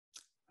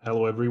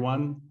Hello,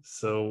 everyone.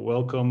 So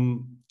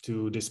welcome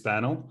to this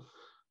panel.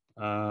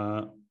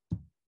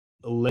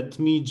 Let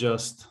me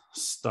just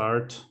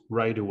start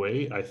right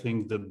away. I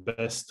think the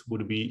best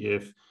would be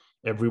if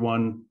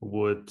everyone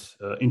would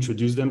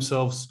introduce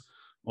themselves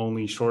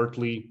only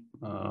shortly,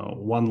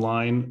 one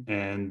line,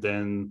 and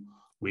then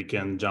we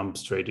can jump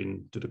straight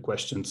into the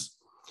questions.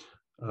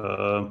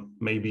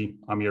 Maybe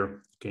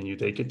Amir, can you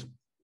take it?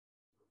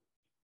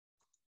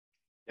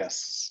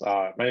 Yes,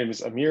 my name is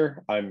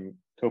Amir. I'm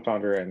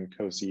co-founder and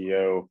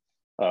co-CEO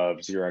of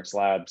ZeroX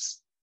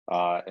Labs,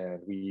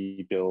 and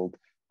we build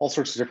all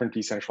sorts of different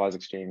decentralized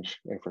exchange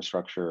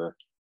infrastructure,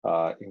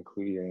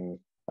 including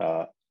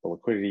a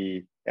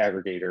liquidity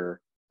aggregator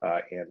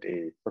and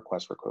a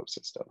request for quote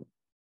system.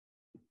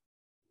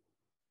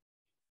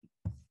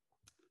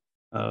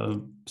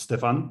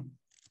 Stephane?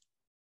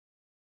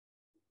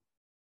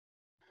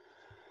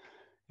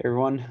 Hey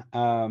everyone,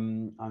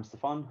 I'm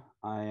Stephane.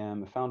 I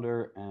am a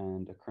founder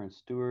and a current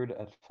steward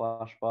at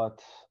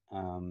Flashbots.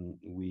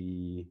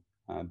 We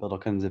build all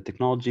kinds of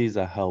technologies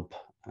that help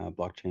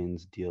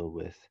blockchains deal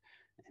with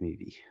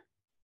MEV.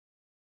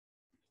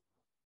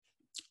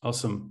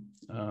 Awesome.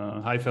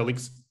 Hi,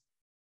 Felix.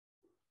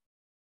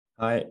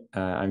 Hi,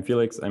 I'm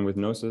Felix. I'm with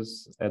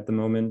Gnosis at the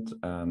moment.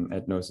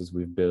 At Gnosis,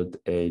 we've built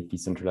a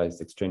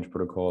decentralized exchange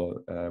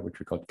protocol, which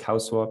we call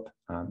CowSwap.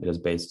 It is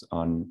based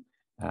on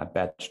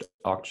batched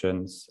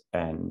auctions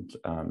and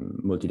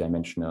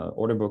multidimensional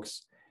order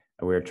books.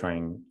 We're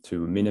trying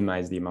to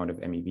minimize the amount of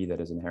MEV that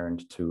is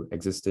inherent to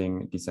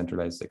existing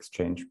decentralized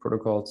exchange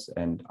protocols,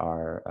 and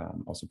are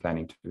also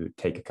planning to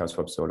take a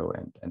CowSwap solo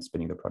and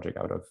spinning the project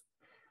out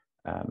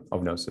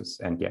of Gnosis.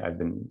 And yeah, I've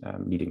been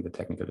leading the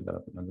technical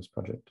development on this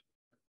project.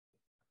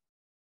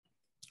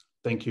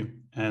 Thank you.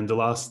 And the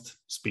last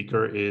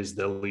speaker is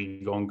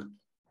Deli Gong.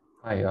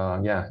 Hi,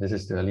 yeah, this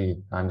is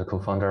Deli. I'm the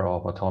co-founder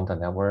of Automata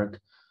Network.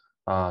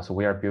 So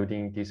we are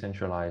building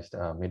decentralized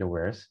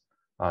middlewares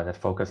that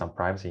focus on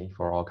privacy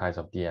for all kinds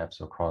of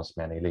DApps across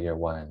many layer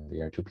 1 and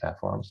layer 2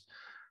 platforms.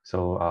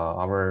 So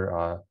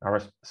our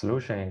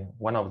solution,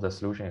 one of the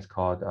solutions is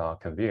called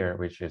Conveyor,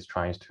 which is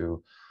trying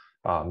to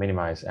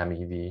minimize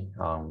MEV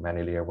on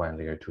many layer 1 and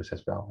layer 2s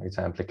as well. It's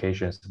an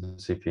application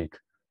specific,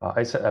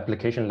 it's an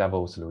application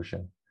level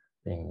solution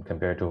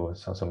compared to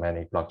so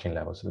many blockchain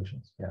level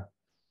solutions. Yeah.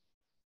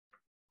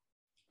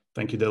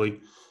 Thank you,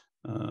 Deli.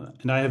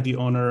 And I have the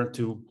honor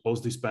to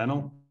host this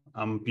panel.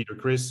 I'm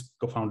Kris,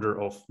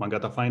 co-founder of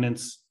Mangata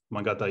Finance.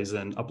 Mangata is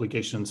an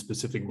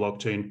application-specific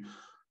blockchain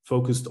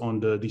focused on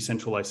the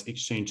decentralized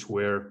exchange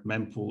where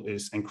mempool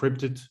is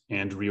encrypted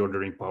and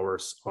reordering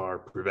powers are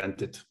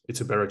prevented.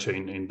 It's a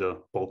parachain in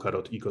the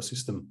Polkadot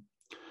ecosystem.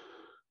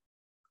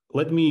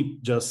 Let me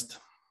just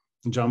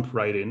jump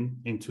right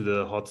into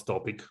the hot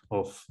topic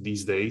of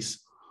these days.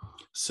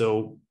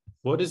 So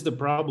what is the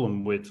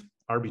problem with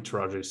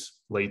arbitrages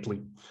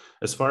lately?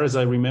 As far as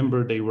I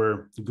remember, they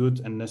were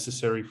good and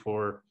necessary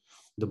for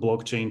the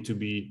blockchain to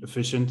be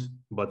efficient,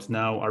 but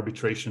now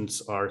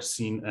arbitrations are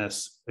seen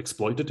as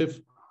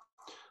exploitative.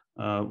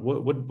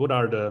 What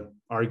are the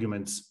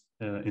arguments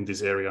in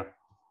this area?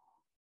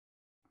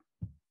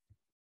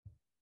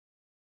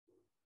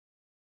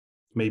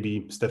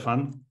 Maybe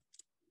Stephane?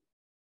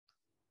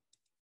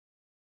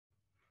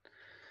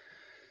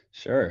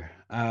 Sure.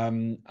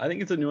 I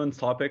think it's a nuanced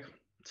topic.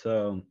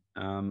 So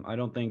I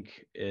don't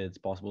think it's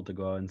possible to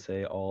go out and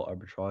say all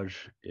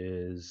arbitrage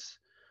is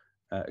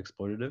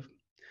exploitative.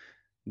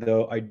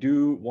 Though I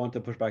do want to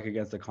push back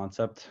against the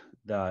concept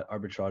that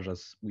arbitrage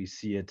as we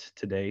see it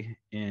today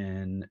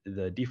in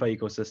the DeFi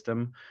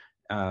ecosystem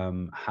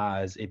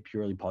has a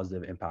purely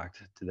positive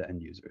impact to the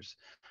end users.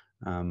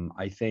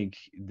 I think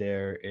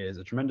there is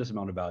a tremendous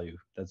amount of value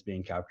that's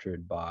being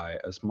captured by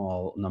a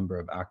small number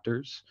of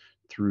actors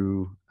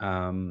through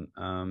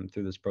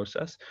this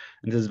process,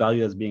 and this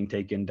value is being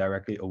taken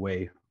directly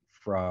away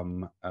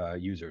from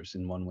users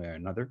in one way or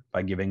another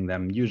by giving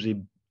them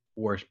usually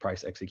worse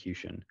price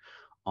execution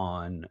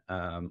on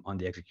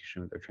the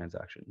execution of their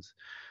transactions.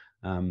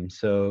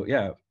 So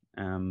yeah,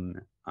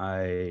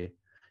 I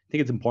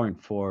think it's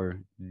important for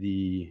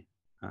the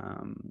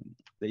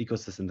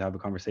ecosystem to have a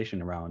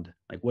conversation around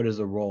like what is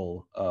the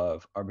role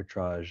of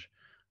arbitrage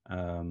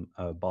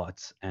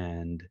bots,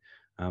 and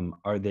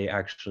are they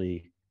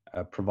actually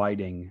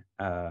providing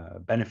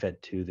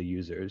benefit to the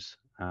users,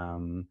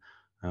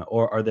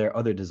 or are there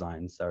other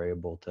designs that are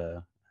able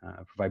to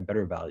provide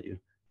better value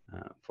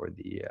for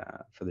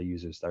the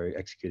users that are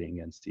executing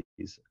against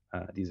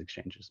these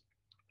exchanges?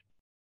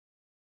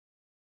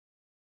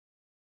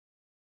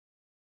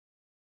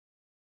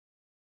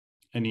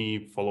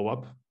 Any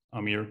follow-up,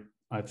 Amir?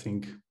 I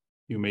think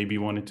you maybe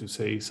wanted to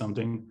say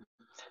something.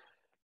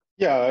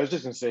 Yeah, I was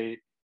just going to say,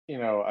 you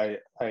know, I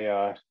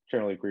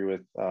generally agree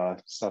with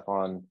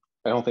Stephane.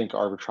 I don't think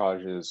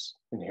arbitrage is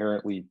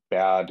inherently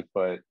bad,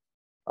 but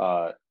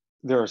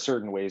there are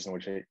certain ways in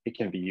which it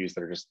can be used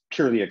that are just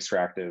purely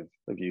extractive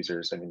of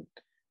users. I mean,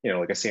 you know,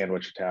 like a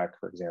sandwich attack,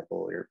 for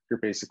example, you're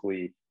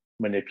basically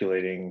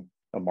manipulating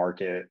a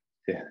market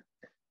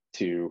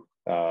to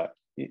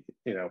you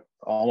know,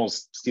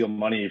 almost steal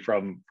money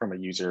from a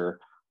user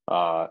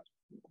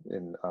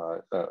in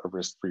a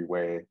risk-free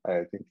way.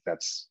 I think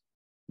that's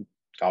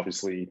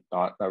obviously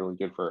not really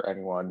good for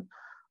anyone.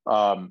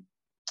 And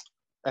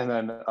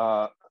then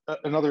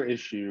another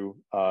issue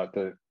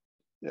that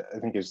I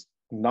think is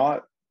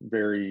not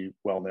very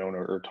well known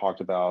or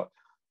talked about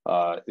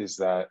is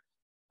that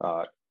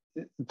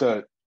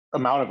the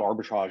amount of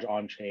arbitrage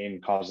on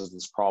chain causes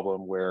this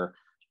problem where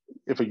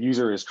if a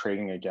user is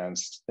trading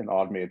against an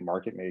automated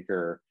market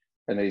maker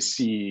and they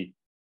see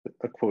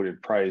a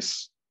quoted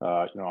price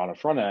on a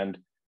front end,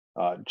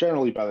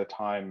 generally by the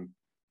time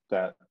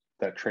that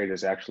trade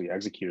is actually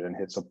executed and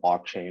hits a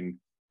blockchain,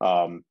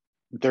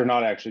 they're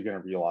not actually going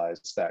to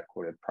realize that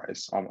quoted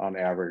price. On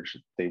average,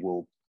 they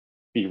will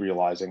be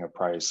realizing a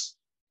price,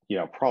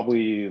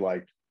 probably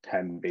like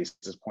 10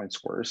 basis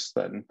points worse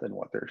than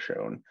what they're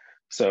shown.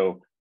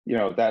 So,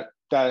 that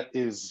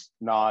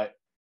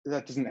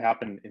doesn't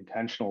happen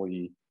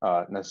intentionally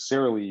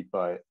necessarily,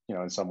 but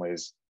in some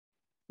ways,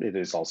 it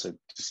is also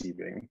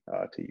deceiving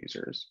to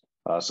users.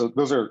 So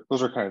those are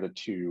kind of the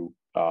two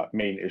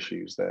main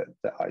issues that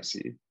I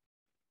see.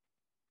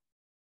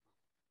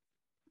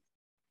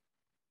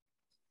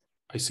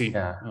 I see.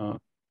 Yeah.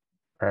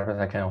 Perhaps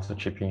I can also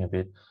chip in a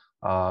bit.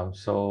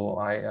 So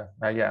I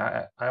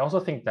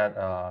also think that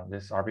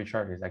this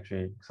arbitrage is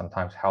actually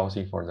sometimes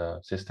healthy for the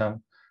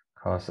system,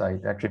 because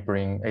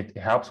it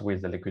helps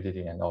with the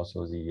liquidity and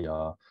also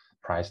the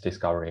price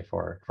discovery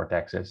for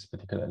DEXs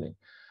particularly.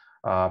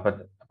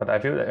 But I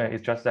feel that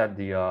it's just that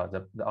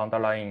the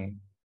underlying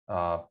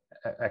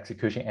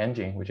execution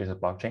engine, which is a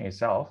blockchain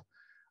itself,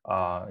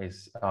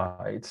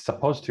 it's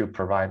supposed to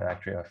provide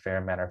actually a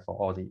fair manner for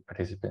all the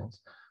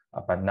participants.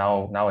 But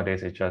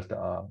nowadays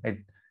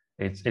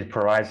it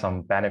provides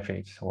some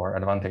benefits or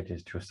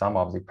advantages to some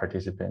of the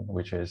participants,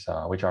 which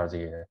are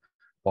the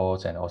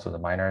bots and also the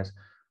miners,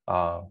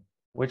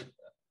 which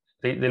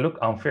they look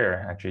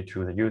unfair actually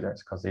to the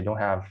users, because they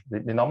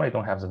normally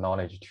don't have the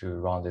knowledge to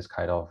run this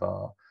kind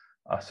of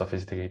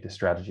sophisticated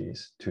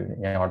strategies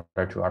in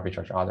order to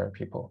arbitrage other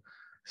people.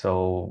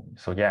 So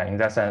yeah, in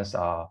that sense,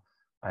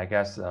 I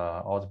guess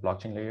all the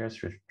blockchain layers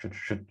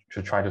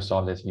should try to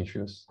solve these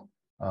issues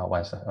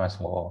once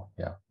for all.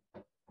 Yeah.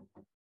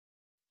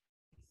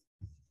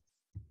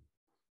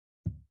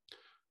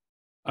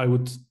 I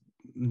would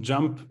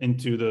jump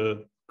into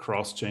the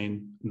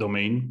cross-chain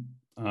domain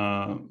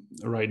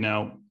right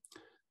now.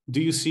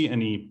 Do you see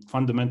any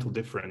fundamental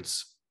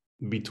difference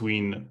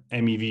between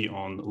MEV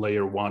on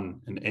layer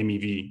 1 and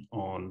MEV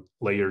on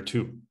layer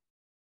 2?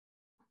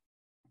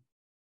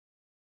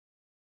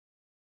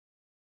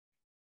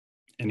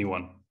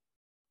 Anyone?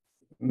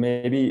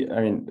 Maybe,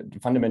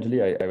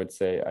 fundamentally, I would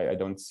say I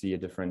don't see a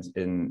difference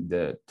in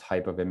the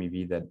type of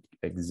MEV that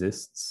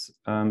exists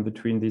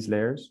between these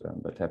layers,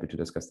 but happy to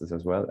discuss this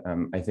as well.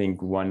 I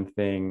think one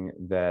thing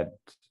that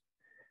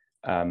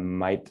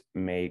might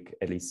make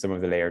at least some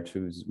of the layer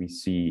 2s we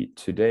see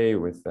today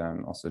with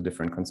also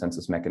different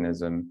consensus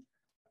mechanism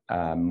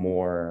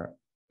more,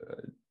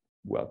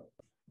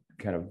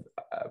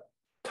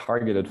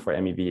 targeted for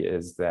MEV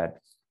is that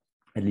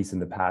at least in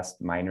the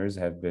past, miners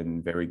have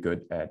been very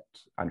good at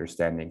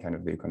understanding kind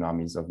of the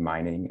economies of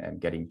mining and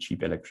getting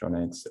cheap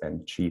electronics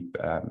and cheap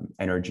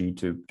energy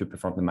to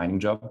perform the mining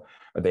job,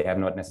 but they have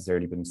not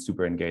necessarily been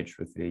super engaged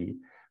with the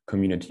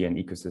community and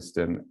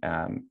ecosystem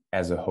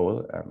as a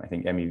whole. I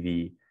think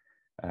MEV,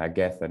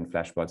 Geth, and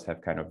Flashbots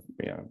have kind of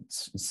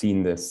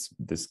seen this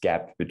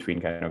gap between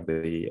kind of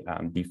the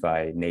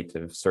DeFi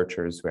native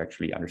searchers who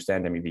actually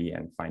understand MEV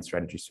and find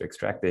strategies to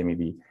extract the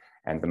MEV,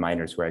 and the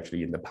miners who are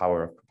actually in the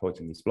power of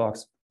proposing these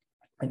blocks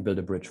and build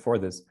a bridge for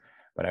this.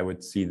 But I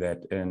would see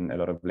that in a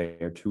lot of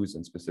layer 2s,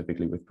 and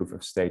specifically with proof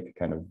of stake,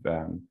 kind of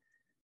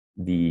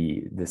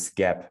this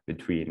gap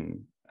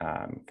between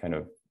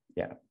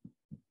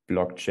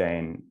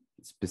blockchain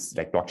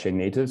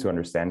natives who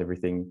understand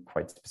everything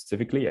quite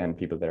specifically, and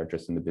people that are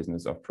just in the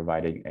business of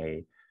providing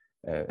a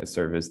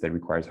service that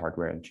requires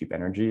hardware and cheap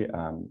energy,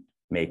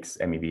 makes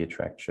MEV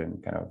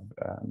attraction kind of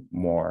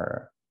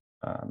more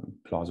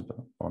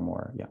plausible or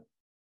more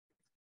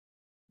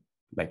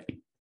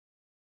likely.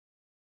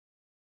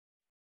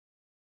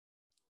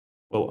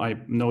 Well, I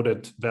know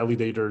that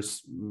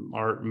validators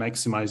are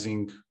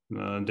maximizing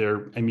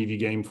their MEV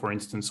game, for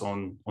instance,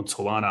 on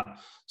Solana.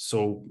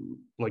 So,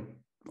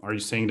 are you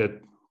saying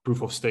that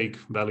proof of stake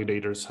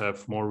validators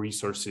have more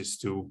resources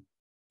to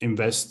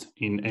invest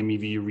in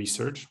MEV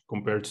research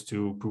compared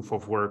to proof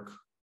of work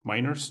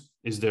miners?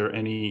 Is there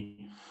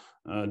any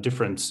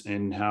difference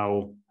in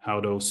how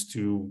those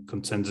two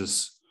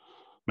consensus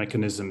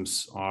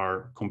mechanisms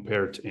are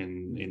compared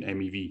in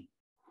MEV?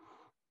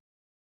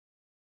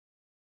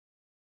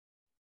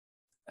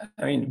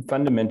 I mean,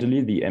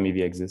 fundamentally, the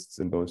MEV exists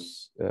in both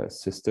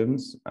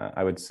systems.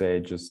 I would say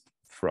just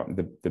from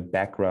the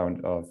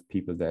background of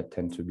people that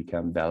tend to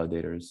become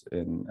validators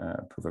in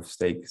proof of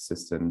stake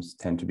systems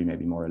tend to be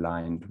maybe more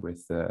aligned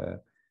with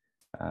the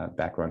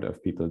background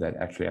of people that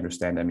actually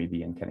understand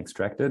MEV and can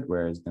extract it,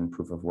 whereas in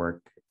proof of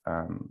work,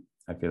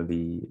 I feel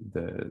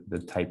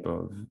the type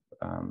of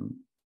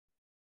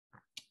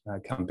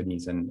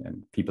companies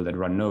and people that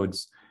run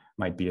nodes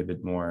might be a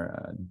bit more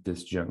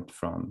disjunct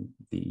from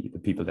the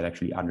people that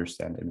actually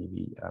understand MEV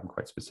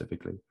quite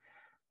specifically.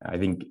 I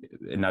think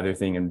another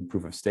thing in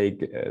proof of stake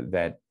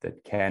that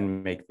can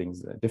make things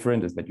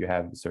different is that you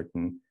have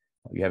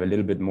a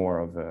little bit more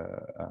of a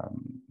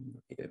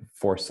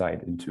foresight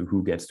into who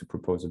gets to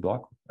propose a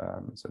block.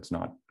 So it's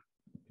not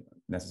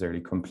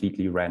necessarily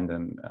completely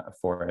random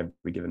for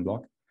every given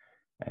block.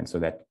 And so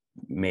that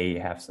may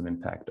have some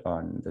impact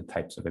on the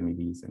types of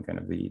MEVs and kind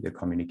of the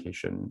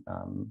communication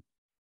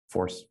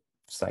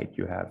foresight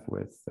you have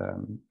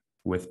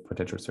with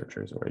potential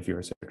searchers, or if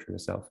you're a searcher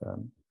yourself,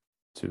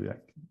 to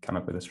come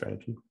up with a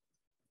strategy.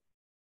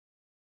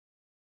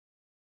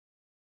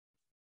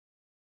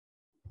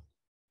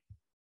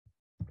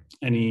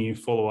 Any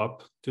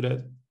follow-up to that?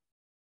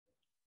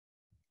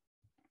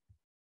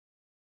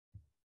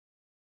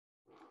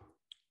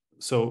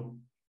 So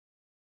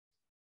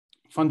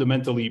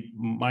fundamentally,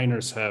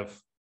 miners have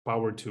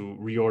power to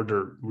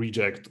reorder,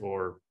 reject,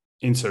 or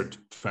insert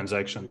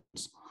transactions.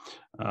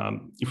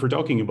 If we're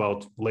talking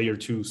about layer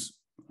 2s,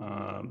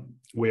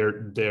 where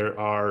there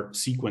are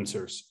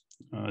sequencers,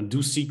 do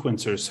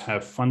sequencers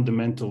have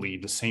fundamentally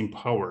the same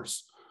powers,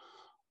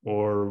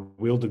 or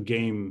will the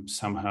game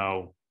somehow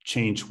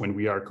change when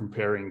we are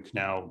comparing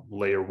now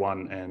layer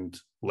 1 and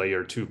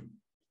layer 2?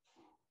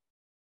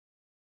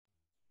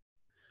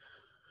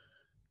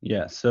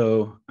 Yeah,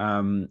 so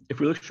if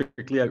we look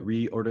strictly at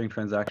reordering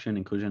transaction,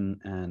 inclusion,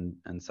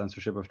 and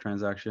censorship of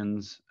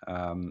transactions,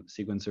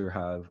 sequencer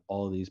have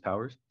all of these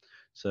powers.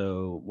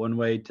 So one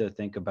way to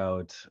think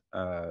about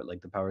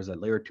like the powers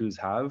that layer 2s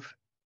have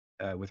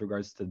with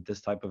regards to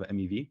this type of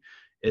MEV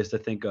is to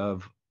think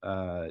of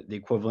the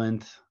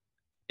equivalent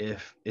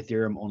if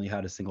Ethereum only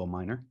had a single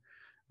miner,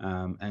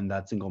 and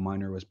that single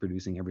miner was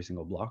producing every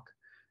single block,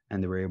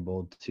 and they were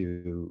able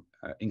to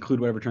include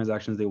whatever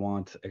transactions they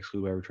want,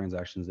 exclude whatever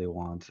transactions they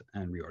want,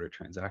 and reorder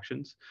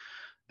transactions.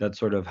 That's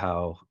sort of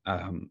how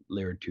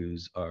layer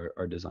 2s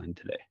are designed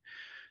today.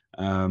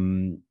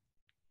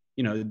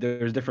 You know,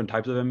 there's different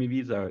types of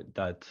MEVs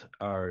that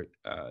are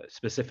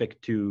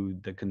specific to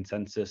the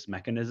consensus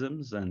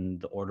mechanisms and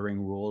the ordering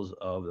rules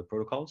of the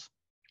protocols.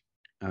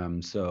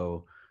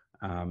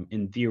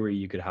 In theory,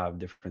 you could have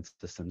different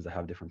systems that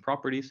have different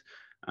properties,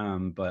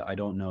 but I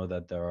don't know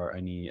that there are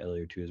any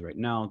layer 2s right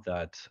now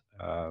that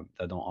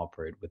don't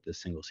operate with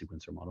this single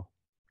sequencer model.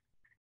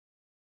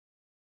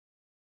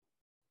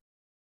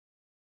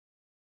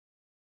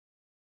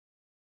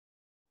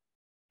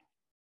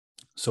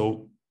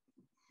 So,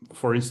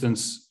 for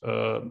instance,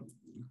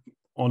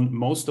 on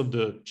most of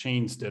the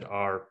chains that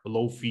are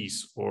low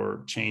fees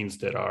or chains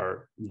that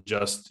are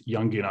just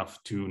young enough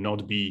to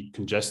not be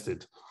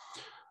congested,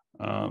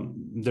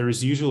 there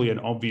is usually an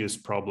obvious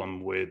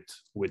problem with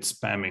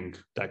spamming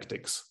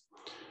tactics.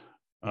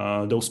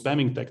 Those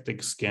spamming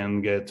tactics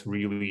can get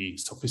really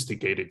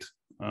sophisticated.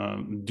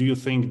 Do you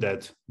think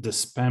that the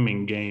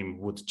spamming game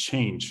would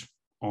change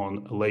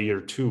on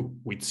layer 2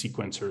 with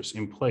sequencers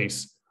in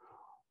place?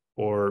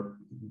 Or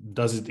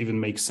does it even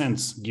make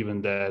sense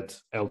given that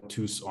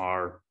L2s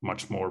are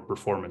much more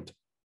performant?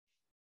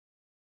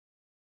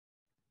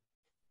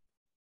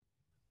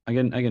 I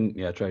can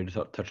try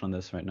to touch on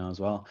this right now as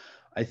well.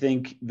 I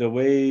think the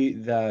way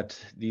that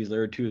these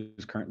layer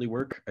 2s currently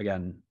work,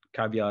 again,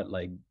 caveat,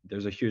 like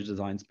there's a huge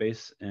design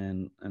space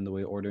and the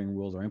way ordering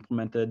rules are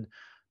implemented,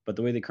 but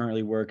the way they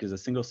currently work is a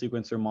single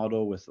sequencer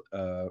model with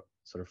a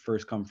sort of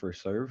first come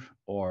first serve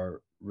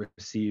or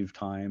receive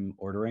time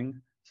ordering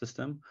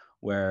system,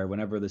 where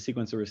whenever the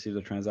sequencer receives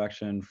a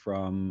transaction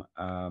from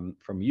a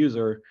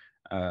user,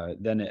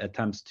 then it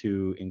attempts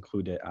to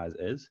include it as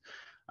is.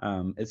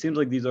 It seems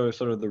like these are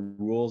sort of the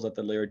rules that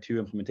the layer 2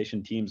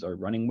 implementation teams are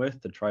running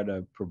with to try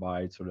to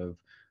provide sort of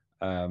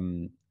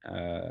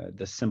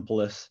the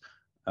simplest,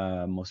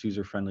 most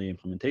user-friendly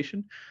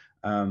implementation.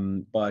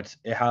 But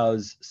it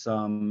has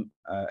some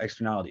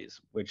externalities,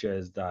 which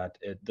is that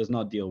it does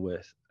not deal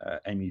with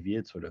MEV,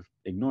 it sort of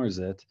ignores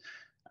it,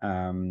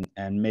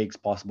 and makes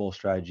possible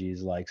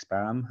strategies like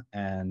spam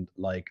and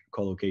like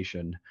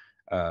collocation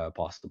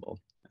possible.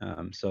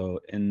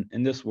 So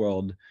in this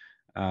world,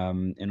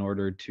 in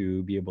order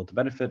to be able to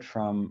benefit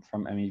from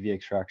MEV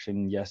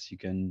extraction, yes, you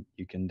can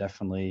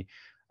definitely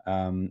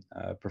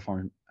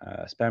perform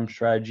spam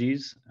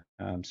strategies,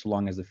 so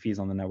long as the fees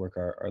on the network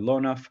are low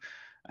enough,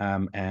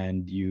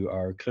 and you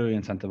are clearly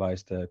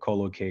incentivized to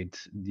collocate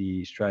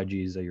the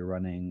strategies that you're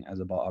running as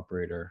a bot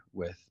operator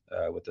with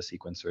the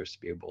sequencers to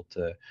be able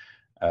to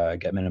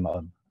get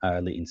minimum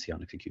latency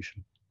on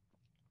execution.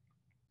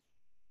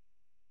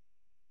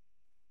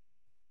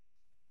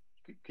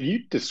 Could you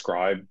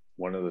describe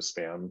one of the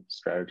spam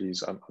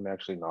strategies? I'm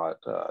actually not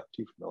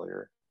too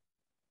familiar.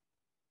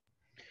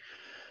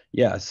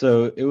 Yeah,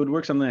 so it would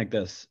work something like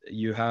this.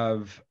 You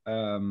have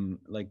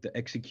like the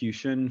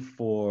execution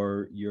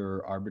for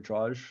your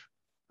arbitrage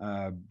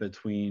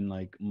between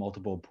like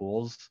multiple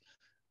pools,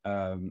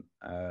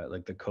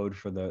 like the code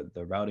for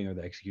the routing or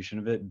the execution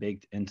of it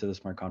baked into the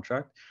smart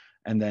contract.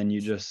 And then you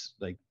just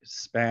like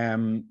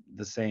spam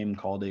the same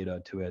call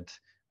data to it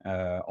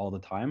all the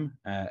time.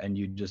 And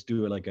you just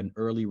do like an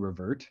early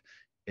revert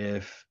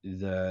if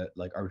the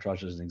like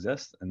arbitrage doesn't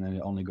exist, and then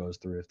it only goes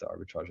through if the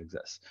arbitrage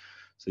exists.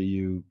 So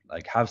you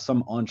like have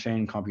some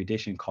on-chain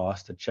computation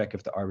cost to check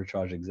if the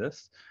arbitrage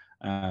exists.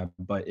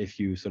 But if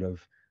you sort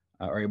of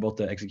are able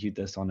to execute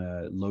this on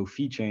a low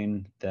fee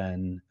chain,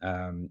 then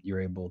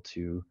you're able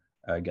to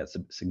get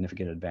some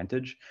significant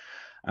advantage.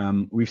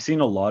 We've seen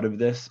a lot of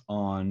this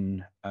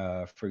on,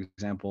 for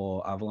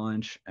example,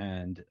 Avalanche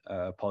and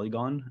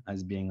Polygon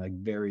as being like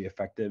very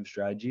effective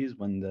strategies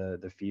when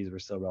the fees were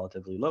still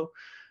relatively low.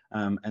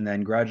 And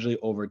then gradually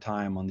over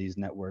time on these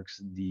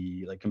networks,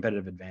 the like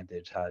competitive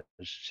advantage has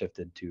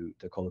shifted to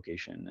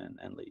co-location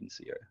and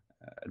latency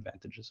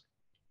advantages.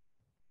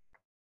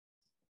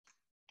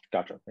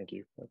 Gotcha. Thank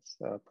you. That's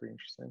pretty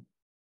interesting.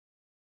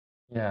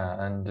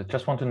 Yeah, and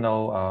just want to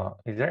know,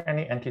 is there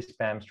any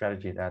anti-spam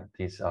strategy that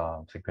these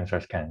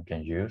sequencers can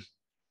use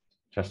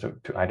just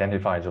to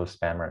identify those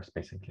spammers,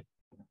 basically,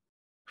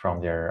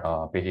 from their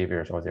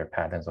behaviors or their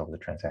patterns of the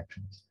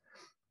transactions?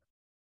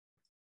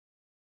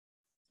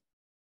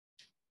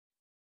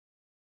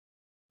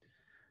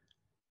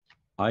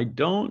 I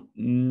don't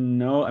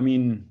know. I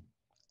mean,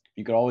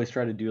 you could always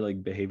try to do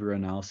like behavior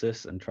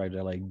analysis and try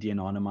to like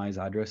de-anonymize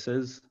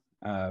addresses,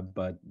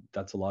 but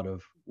that's a lot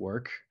of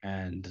work.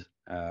 And,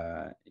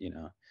 you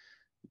know,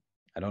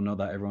 I don't know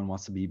that everyone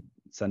wants to be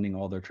sending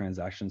all their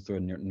transactions through a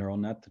neural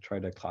net to try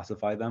to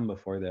classify them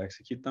before they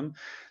execute them.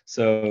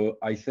 So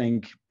I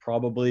think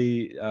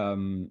probably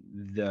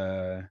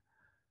the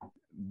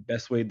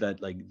best way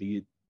that like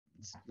the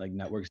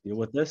networks deal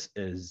with this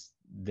is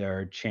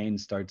their chain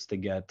starts to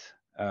get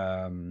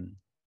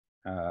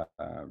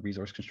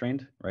resource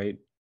constrained, right?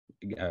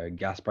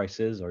 Gas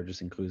prices or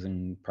just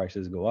including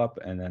prices go up,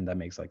 and then that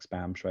makes like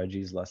spam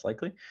strategies less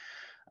likely.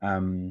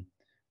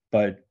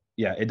 But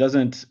yeah, it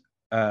doesn't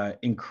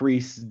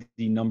increase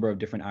the number of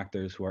different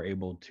actors who are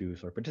able to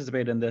sort of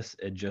participate in this.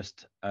 It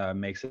just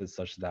makes it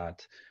such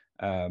that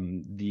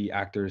the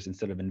actors,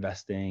 instead of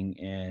investing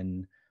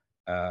in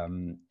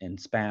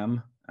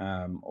spam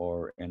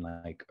or in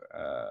like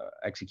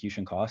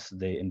execution costs,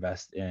 they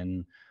invest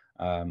in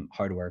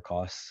hardware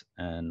costs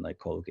and like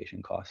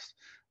co-location costs.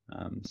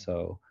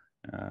 So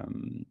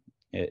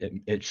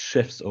it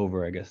shifts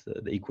over, I guess,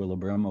 the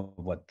equilibrium of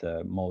what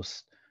the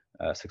most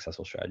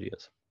successful strategy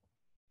is.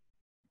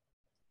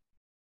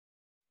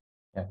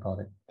 Yeah, got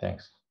it.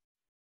 Thanks.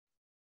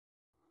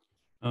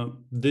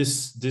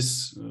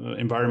 This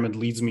environment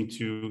leads me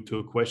to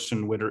a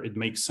question whether it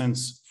makes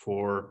sense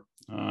for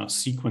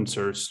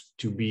sequencers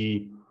to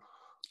be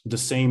the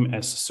same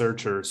as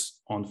searchers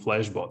on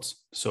Flashbots.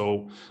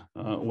 So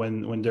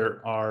when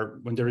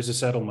there is a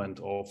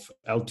settlement of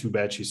L2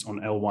 batches on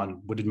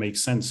L1, would it make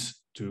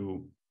sense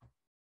to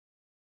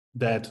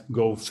that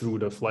go through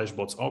the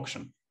Flashbots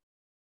auction?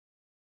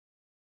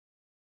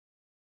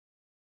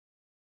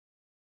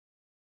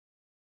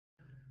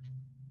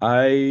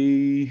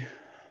 I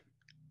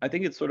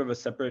think it's sort of a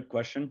separate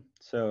question.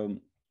 So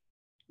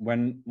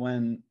when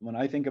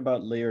I think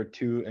about layer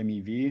 2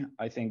 MEV,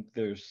 I think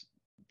there's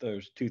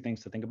two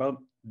things to think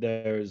about.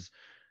 There's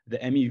the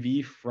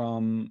MEV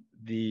from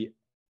the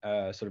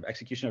sort of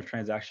execution of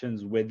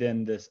transactions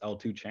within this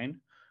L2 chain,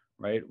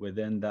 right?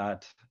 Within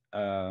that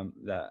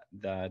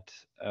that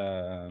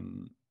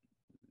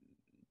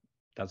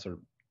sort of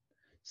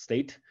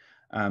state.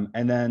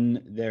 And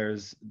then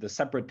there's the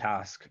separate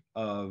task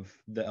of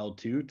the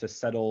L2 to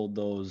settle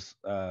those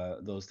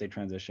state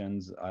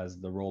transitions as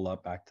the roll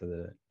up back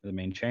to the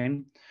main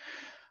chain.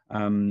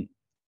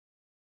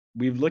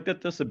 We've looked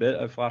at this a bit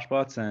at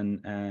Flashbots,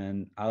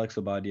 and Alex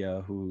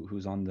Obadia,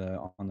 who's on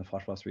the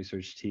Flashbots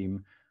research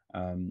team,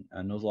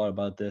 knows a lot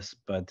about this.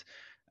 But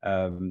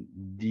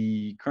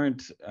the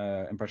current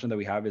impression that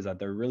we have is that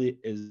there really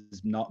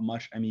is not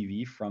much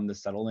MEV from the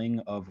settling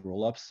of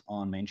rollups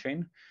on main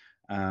chain.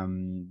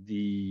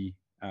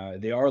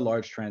 They are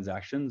large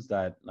transactions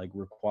that like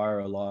require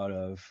a lot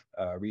of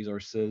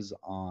resources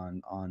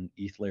on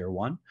ETH layer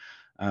 1.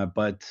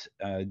 But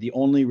the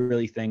only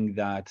really thing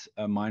that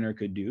a miner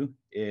could do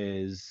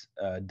is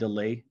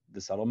delay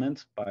the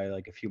settlement by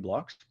like a few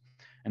blocks,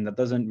 and that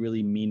doesn't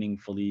really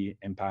meaningfully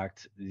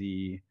impact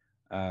the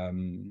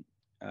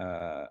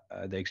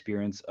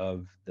experience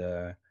of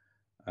the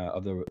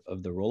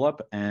rollup,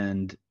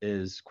 and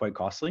is quite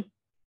costly.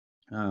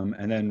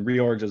 And then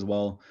reorgs as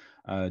well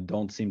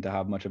don't seem to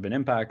have much of an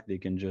impact. They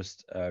can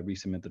just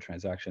resubmit the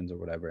transactions or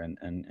whatever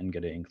and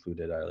get it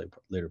included at a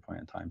later point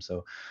in time.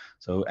 So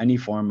any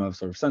form of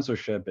sort of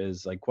censorship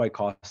is like quite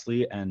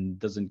costly and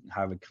doesn't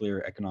have a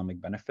clear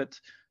economic benefit.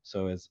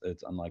 So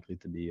it's unlikely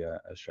to be a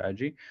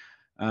strategy.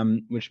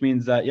 Which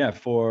means that, yeah,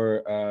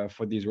 for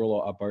these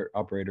rollup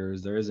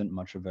operators, there isn't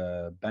much of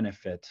a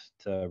benefit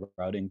to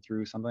routing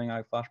through something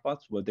like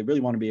Flashbots. What they really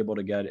want to be able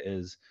to get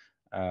is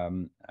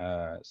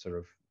sort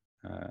of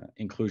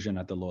inclusion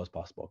at the lowest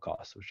possible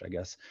cost, which I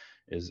guess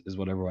is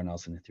what everyone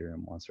else in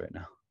Ethereum wants right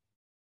now.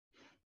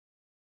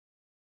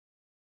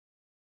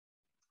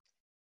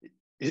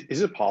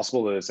 Is it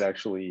possible that it's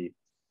actually,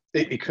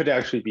 it could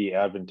actually be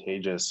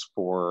advantageous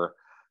for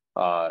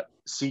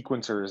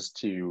sequencers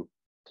to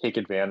take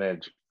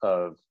advantage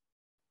of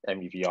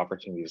MEV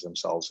opportunities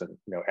themselves, and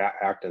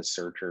act as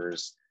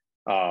searchers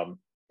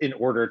in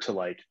order to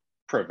like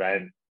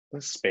prevent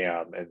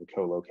spam and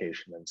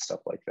co-location and stuff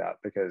like that,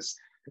 because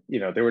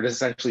there would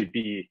essentially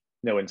be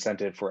no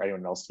incentive for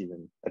anyone else to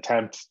even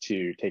attempt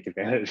to take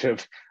advantage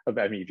of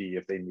MEV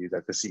if they knew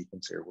that the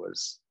sequencer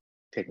was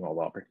taking all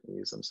the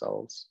opportunities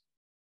themselves.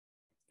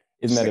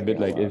 Isn't that a bit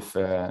like if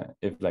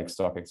like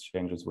stock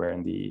exchanges were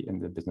in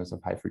the business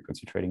of high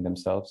frequency trading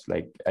themselves?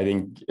 Like, I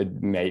think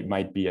it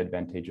might be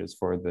advantageous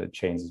for the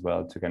chains as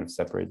well to kind of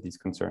separate these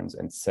concerns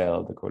and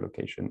sell the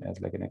co-location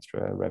as like an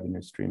extra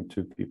revenue stream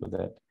to people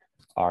that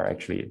are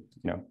actually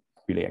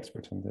really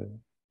experts in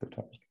the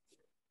topic.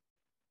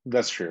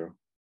 That's true.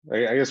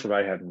 I guess what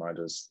I had in mind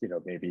is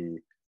maybe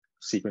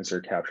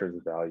sequencer captures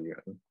the value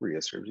and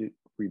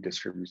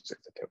redistributes it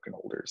to token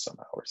holders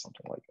somehow or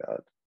something like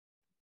that.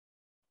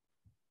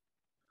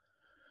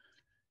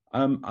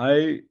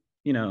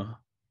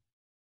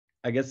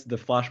 I guess the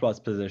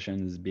Flashbots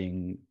position is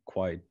being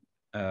quite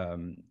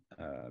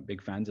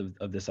big fans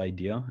of this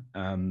idea.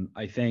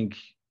 I think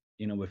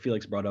what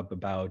Felix brought up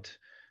about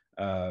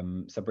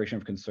separation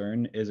of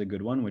concern is a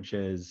good one, which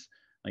is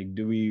like,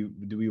 do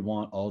we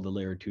want all the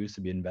Layer-2's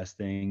to be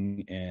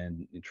investing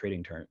in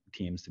trading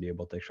teams to be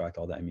able to extract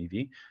all the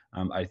MEV?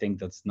 I think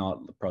that's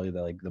not probably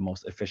the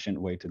most efficient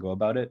way to go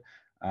about it.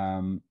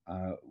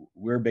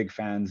 We're big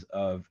fans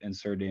of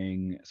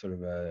inserting sort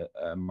of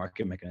a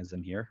market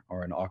mechanism here,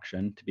 or an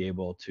auction, to be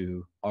able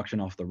to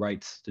auction off the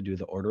rights to do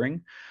the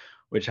ordering,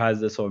 which has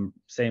this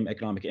same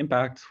economic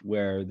impact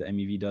where the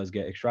MEV does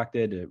get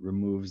extracted. It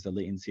removes the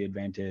latency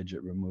advantage.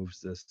 It removes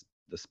the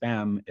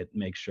spam. It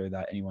makes sure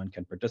that anyone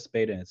can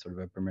participate, and it's sort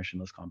of a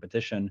permissionless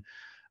competition.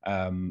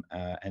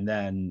 And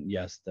then,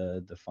 yes,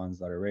 the funds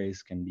that are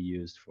raised can be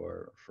used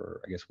for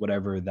I guess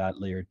whatever that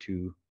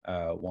Layer-2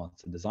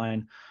 wants to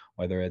design,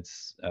 whether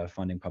it's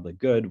funding public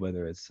good,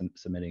 whether it's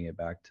submitting it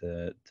back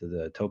to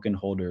the token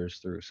holders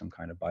through some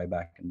kind of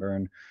buyback and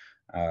burn.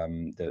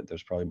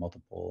 There's probably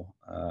multiple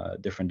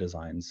different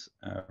designs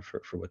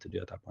for what to do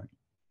at that point.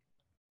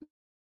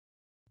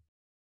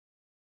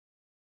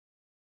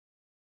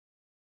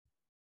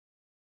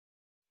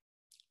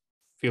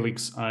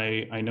 Felix,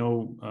 I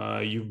know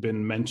you've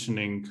been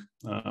mentioning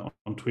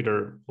on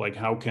Twitter, like,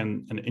 how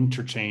can an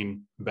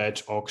interchain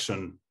batch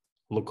auction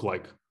look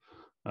like?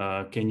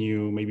 Can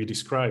you maybe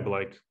describe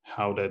like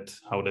how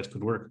that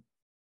could work?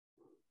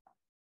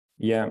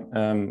 Yeah,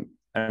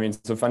 I mean,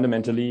 so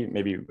fundamentally,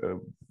 maybe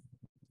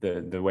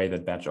the way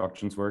that batch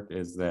auctions work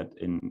is that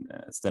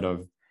instead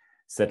of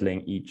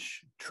settling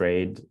each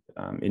trade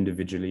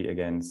individually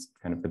against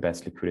kind of the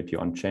best liquidity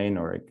on chain,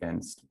 or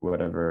against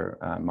whatever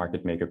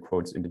market maker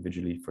quotes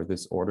individually for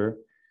this order,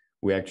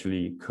 we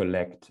actually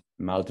collect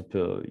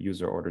multiple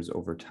user orders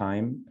over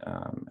time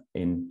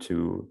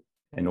into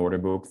an order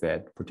book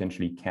that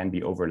potentially can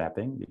be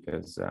overlapping,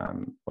 because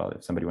well,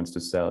 if somebody wants to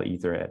sell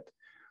Ether at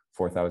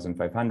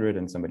 4,500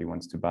 and somebody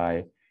wants to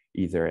buy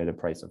Ether at a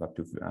price of up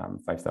to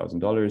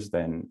 $5,000,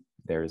 then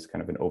there is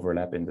kind of an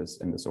overlap in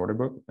this order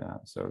book.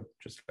 So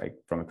just like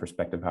from a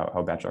perspective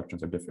how batch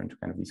auctions are different to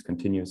kind of these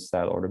continuous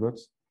style order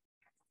books.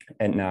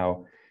 And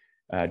now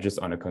just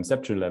on a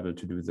conceptual level,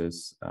 to do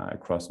this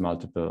across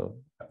multiple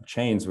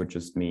chains would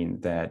just mean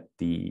that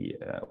the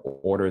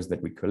orders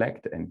that we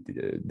collect and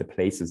the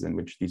places in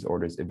which these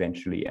orders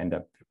eventually end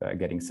up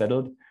getting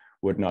settled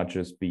would not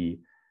just be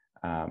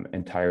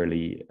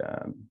entirely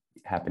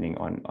happening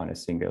on a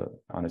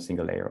single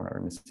layer or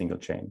on a single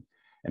chain.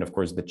 And of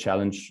course, the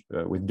challenge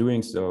with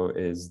doing so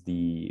is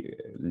the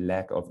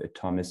lack of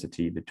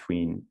atomicity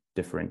between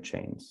different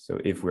chains. So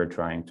if we're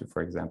trying to,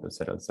 for example,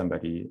 settle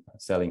somebody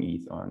selling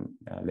ETH on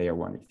layer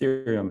 1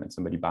 Ethereum and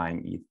somebody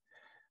buying ETH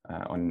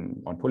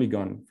on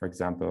Polygon, for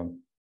example,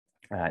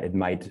 it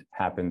might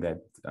happen that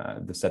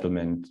the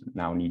settlement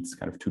now needs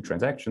kind of 2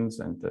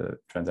 transactions, and the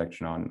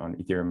transaction on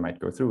Ethereum might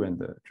go through and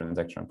the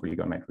transaction on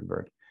Polygon might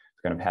revert.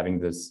 So kind of having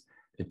this,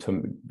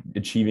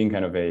 achieving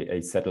kind of a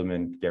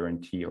settlement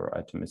guarantee or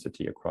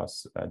atomicity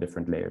across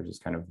different layers is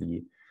kind of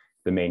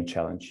the main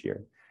challenge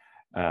here.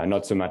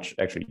 Not so much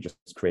actually just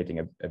creating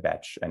a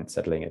batch and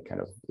settling it kind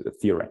of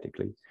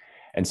theoretically.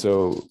 And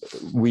so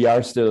we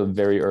are still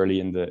very early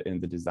in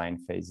the design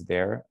phase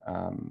there.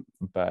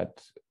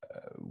 But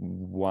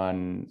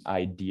one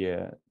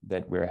idea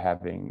that we're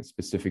having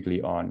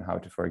specifically on how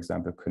to, for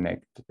example,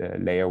 connect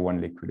layer 1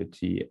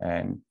 liquidity,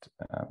 and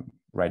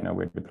right now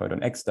we're deployed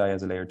on XDAI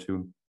as a layer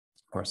 2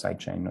 or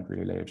sidechain, not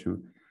really layer 2,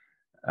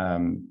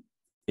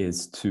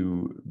 is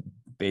to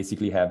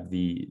basically have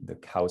the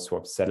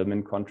CowSwap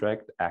settlement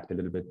contract act a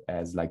little bit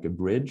as like a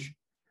bridge.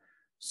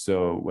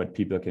 So what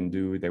people can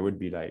do, there would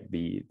be like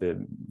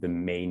the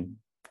main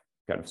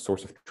kind of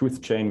source of truth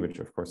chain, which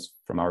of course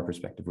from our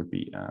perspective would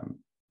be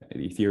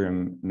the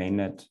Ethereum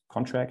mainnet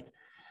contract,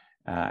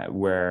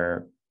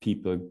 where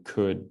people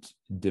could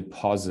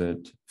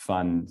deposit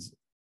funds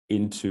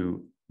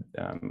into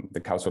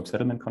the CowSwap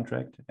settlement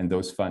contract, and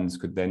those funds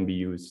could then be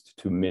used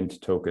to mint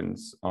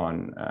tokens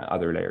on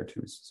other layer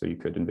 2s. So you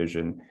could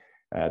envision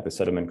the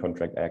settlement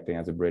contract acting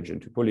as a bridge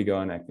into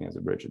Polygon, acting as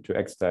a bridge into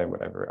XDAI,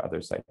 whatever other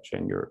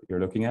sidechain you're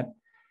looking at.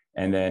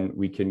 And then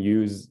we can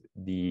use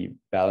the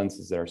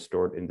balances that are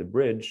stored in the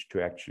bridge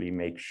to actually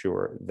make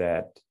sure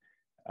that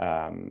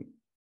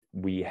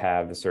we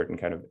have a certain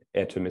kind of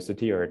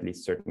atomicity, or at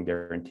least certain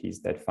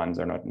guarantees that funds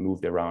are not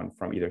moved around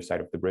from either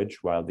side of the bridge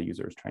while the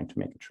user is trying to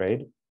make a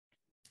trade.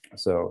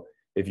 So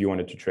if you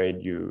wanted to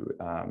trade,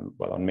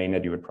 well, on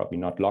mainnet, you would probably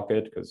not lock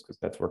it because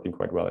that's working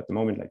quite well at the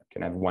moment. Like, you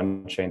can have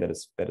one chain that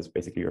is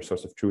basically your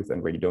source of truth,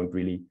 and where you don't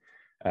really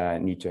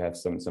need to have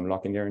some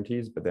locking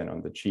guarantees. But then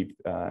on the cheap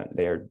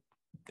layer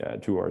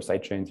 2 or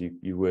side chains,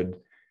 you would,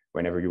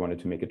 whenever you wanted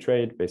to make a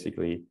trade,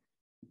 basically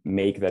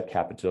make that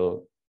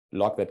capital,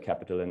 lock that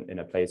capital in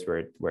a place where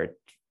it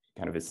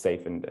kind of is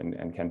safe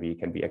and can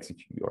be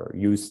executed or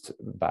used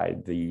by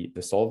the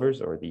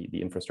solvers or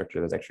the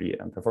infrastructure that's actually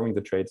performing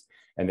the trades.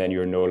 And then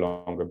you're no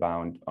longer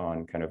bound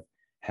on kind of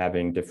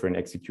having different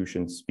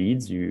execution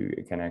speeds. You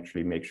can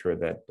actually make sure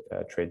that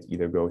trades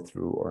either go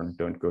through or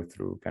don't go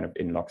through kind of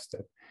in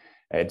lockstep.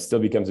 It still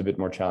becomes a bit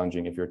more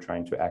challenging if you're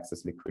trying to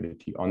access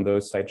liquidity on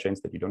those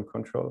sidechains that you don't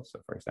control. So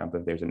for example,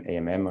 if there's an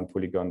AMM on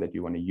Polygon that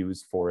you want to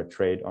use for a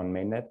trade on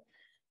mainnet,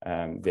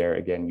 there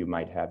again, you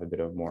might have a bit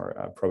of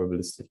more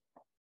probabilistic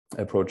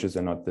approaches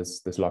and not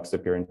this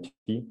lockstep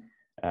guarantee.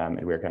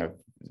 And we're kind of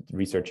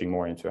researching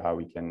more into how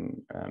we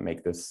can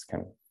make this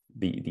kind of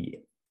the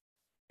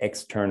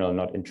external,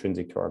 not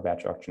intrinsic to our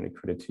batch auction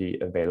liquidity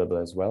available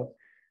as well.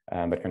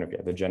 But kind of,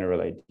 yeah, the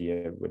general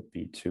idea would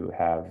be to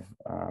have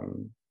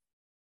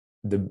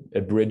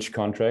a bridge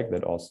contract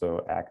that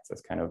also acts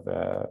as kind of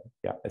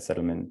a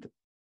settlement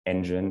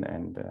engine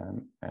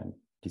and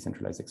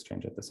decentralized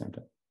exchange at the same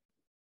time.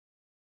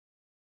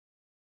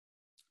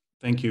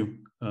 Thank you.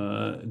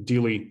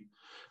 Deli,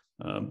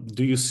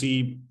 do you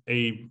see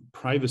a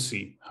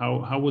privacy?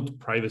 How would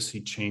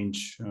privacy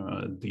change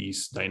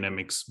these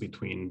dynamics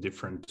between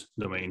different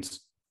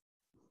domains?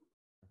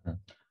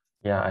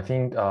 Yeah, I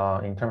think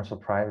in terms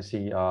of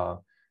privacy,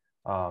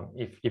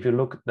 if you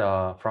look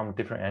from a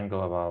different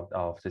angle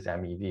of this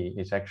MEV,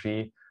 it's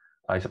actually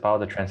it's about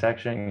the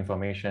transaction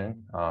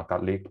information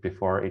got leaked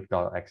before it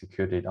got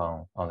executed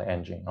on the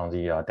engine, on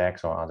the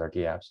DEX or other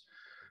DApps.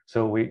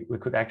 So we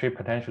could actually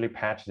potentially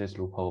patch this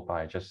loophole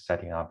by just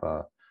setting up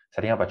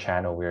a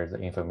channel where the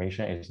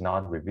information is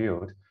not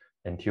revealed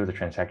until the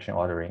transaction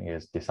ordering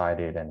is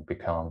decided and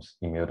becomes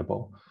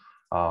immutable.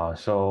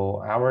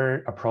 So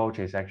our approach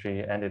is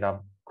actually ended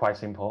up quite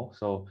simple.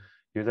 So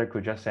user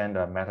could just send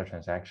a meta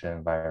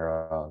transaction via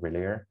a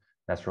relayer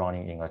that's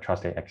running in a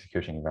trusted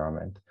execution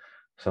environment.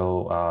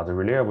 So the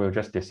relayer will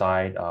just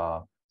decide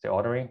the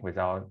ordering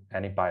without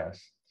any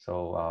bias.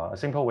 So a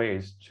simple way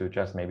is to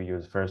just maybe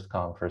use first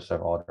come, first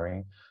serve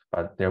ordering,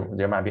 but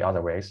there might be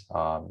other ways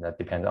that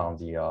depend on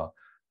the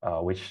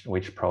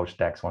which approach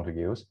DEX want to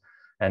use.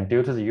 And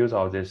due to the use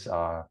of this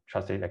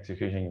trusted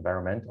execution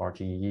environment or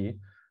TEE,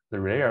 the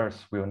relayers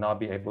will not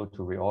be able to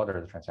reorder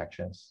the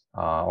transactions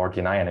or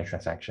deny any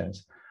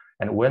transactions.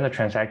 And when the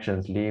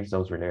transactions leave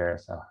those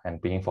relayers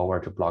and being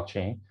forwarded to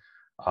blockchain,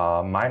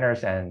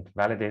 miners and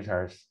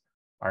validators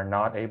are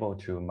not able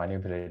to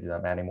manipulate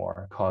them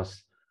anymore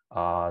because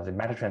the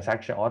meta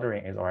transaction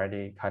ordering is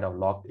already kind of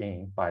locked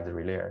in by the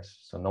relayers,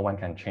 so no one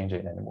can change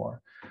it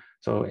anymore.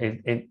 So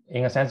it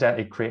in a sense that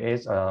it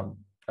creates a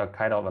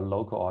kind of a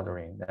local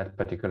ordering that's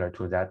particular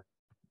to that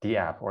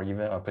DApp or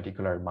even a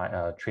particular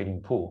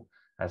trading pool.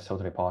 That's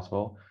totally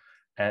possible.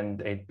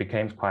 And it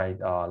becomes quite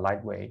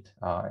lightweight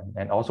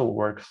and also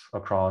works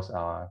across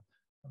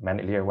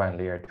many layer 1,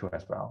 layer 2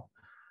 as well.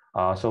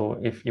 So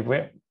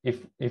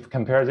if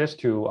compare this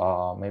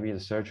to maybe the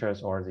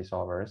searchers or the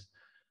solvers,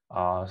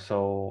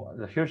 so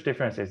the huge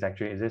difference is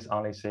actually this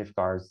only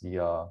safeguards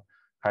the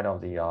kind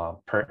of the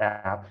per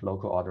app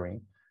local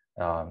ordering,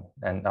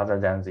 and other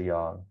than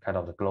the kind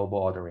of the global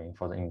ordering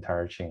for the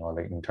entire chain or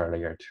the entire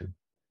layer 2.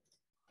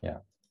 Yeah.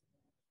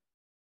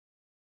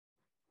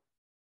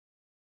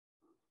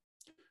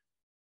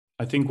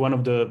 I think one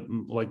of the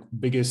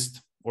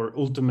biggest or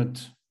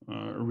ultimate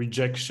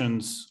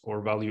rejections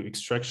or value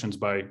extractions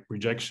by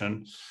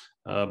rejection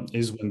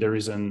is when there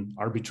is an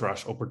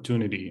arbitrage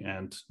opportunity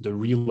and the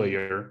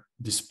relayer,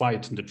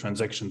 despite the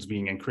transactions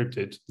being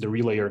encrypted, the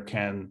relayer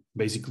can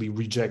basically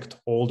reject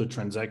all the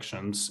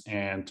transactions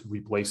and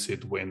replace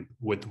it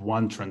with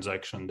one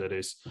transaction that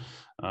is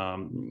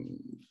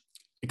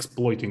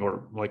exploiting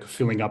or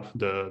filling up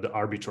the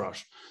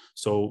arbitrage.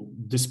 So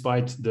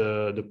despite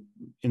the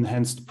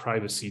enhanced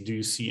privacy, do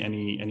you see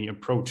any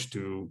approach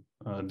to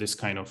this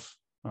kind of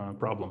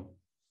problem?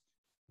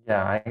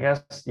 Yeah, I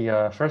guess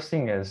the first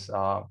thing is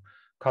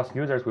because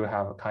users will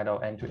have a kind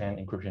of end-to-end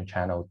encryption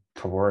channel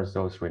towards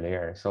those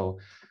relayers. So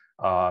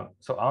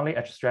so only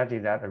a strategy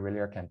that a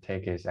relayer can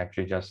take is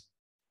actually just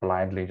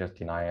blindly just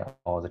deny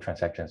all the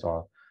transactions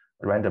or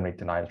randomly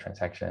deny the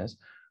transactions,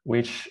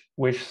 which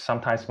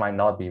sometimes might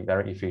not be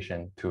very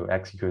efficient to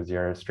execute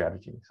their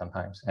strategy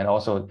sometimes. And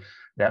also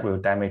that will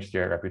damage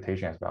their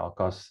reputation as well,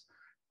 because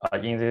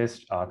in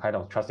this kind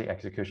of trusted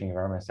execution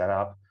environment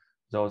setup,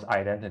 those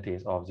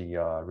identities of the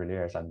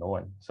relayers are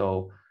known.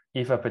 So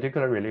if a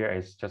particular relayer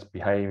is just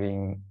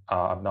behaving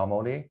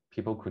abnormally,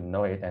 people could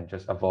know it and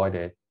just avoid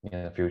it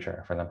in the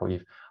future. For example,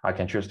 if I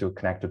can choose to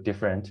connect to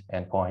different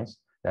endpoints,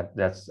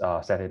 that's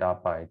set it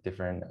up by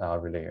different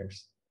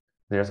relayers.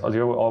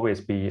 There will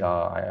always be,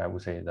 I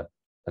would say, the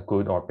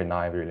good or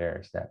benign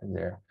relayers that are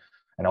there.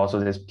 And also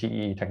this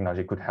TE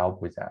technology could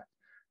help with that,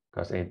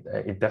 because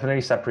it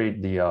definitely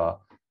separates the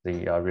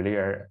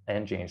relayer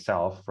engine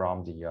itself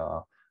from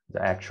the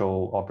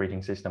actual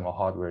operating system or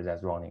hardware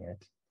that's running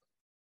it.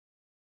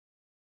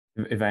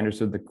 If I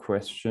understood the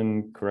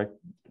question correct,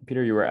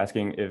 Peter, you were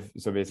asking if,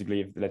 so basically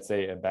if, let's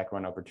say, a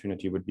backrun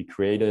opportunity would be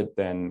created,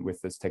 then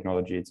with this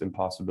technology, it's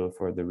impossible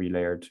for the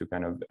relayer to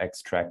kind of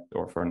extract,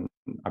 or for an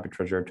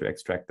arbitrager to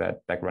extract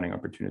that backrunning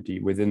opportunity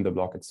within the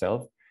block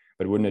itself.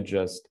 But wouldn't it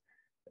just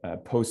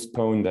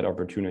postpone that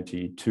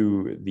opportunity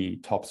to the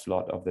top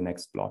slot of the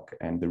next block,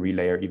 and the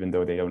relayer, even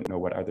though they don't know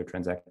what other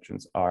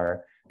transactions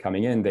are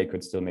coming in, they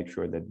could still make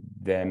sure that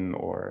them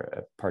or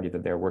a party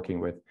that they're working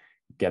with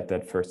get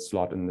that first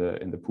slot in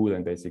the pool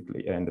and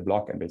basically in the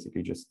block, and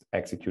basically just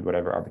execute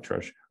whatever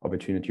arbitrage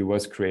opportunity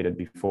was created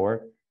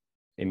before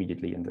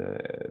immediately in the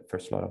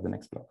first slot of the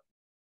next block.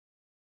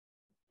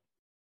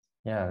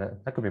 Yeah,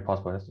 that could be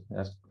possible.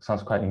 That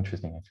sounds quite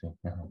interesting, actually.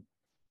 Yeah.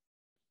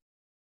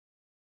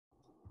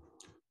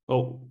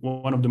 Well,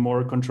 one of the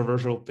more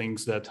controversial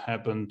things that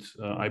happened,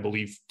 I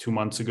believe, 2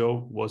 months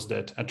ago, was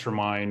that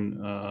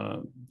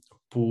Ethermine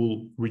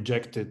pool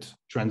rejected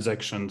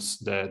transactions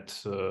that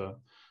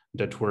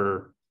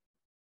were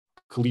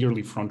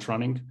clearly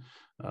front-running.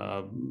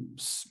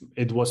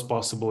 It was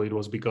possible it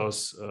was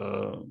because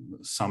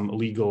some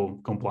legal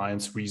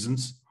compliance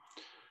reasons.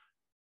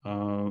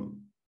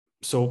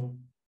 So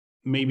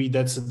maybe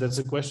that's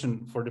a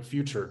question for the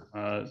future.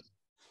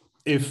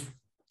 If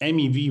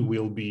MEV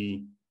will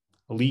be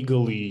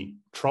legally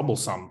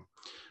troublesome,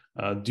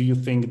 do you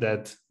think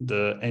that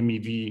the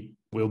MEV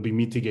will be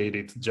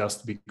mitigated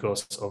just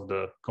because of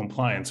the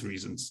compliance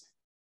reasons?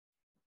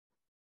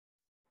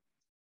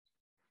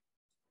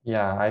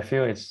 Yeah, I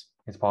feel it's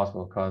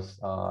possible, because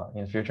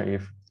in the future,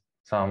 if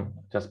some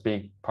just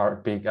big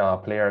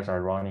players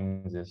are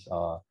running this,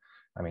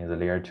 I mean, the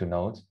layer-2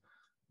 nodes,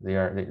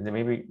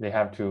 they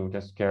have to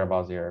just care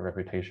about their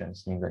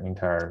reputations in the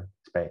entire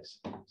space.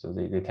 So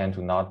they tend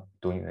to not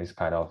doing this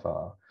kind of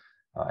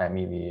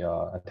MEV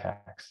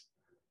attacks,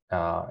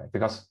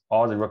 because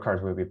all the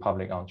records will be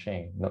public on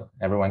chain.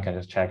 Everyone can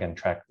just check and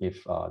track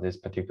if this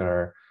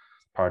particular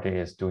party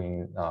is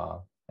doing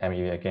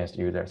MEV against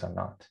users or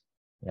not.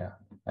 Yeah,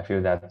 I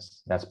feel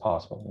that's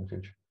possible in the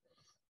future.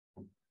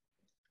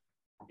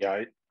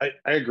 Yeah,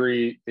 I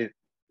agree. It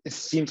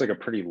seems like a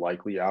pretty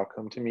likely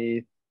outcome to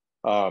me.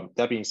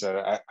 That being said,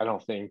 I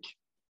don't think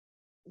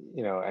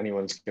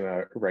anyone's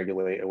gonna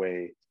regulate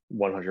away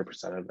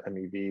 100% of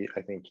MEV.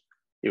 I think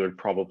it would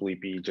probably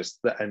be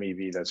just the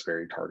MEV that's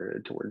very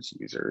targeted towards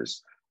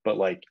users. But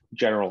like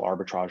general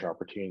arbitrage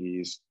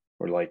opportunities,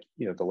 or like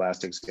the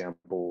last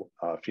example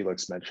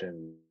Felix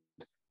mentioned,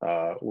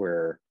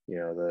 where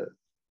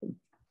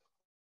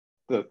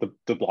the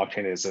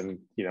blockchain is in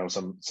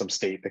some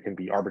state that can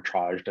be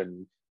arbitraged,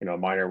 and a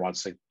miner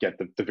wants to get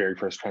the very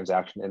first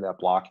transaction in that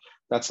block.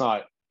 That's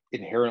not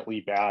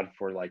inherently bad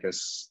for like a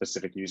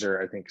specific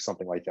user. I think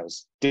something like that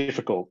is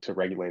difficult to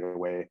regulate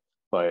away,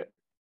 but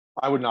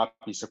I would not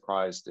be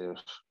surprised if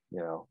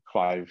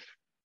 5-10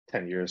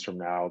 years from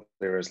now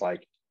there is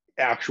like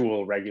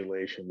actual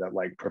regulation that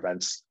like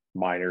prevents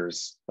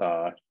miners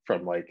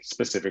from like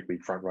specifically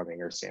front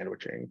running or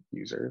sandwiching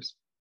users.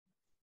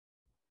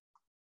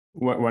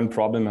 One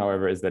problem,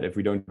 however, is that if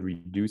we don't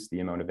reduce the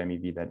amount of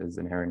MEV that is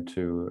inherent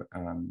to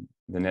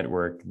the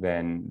network,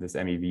 then this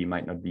MEV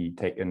might not be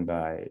taken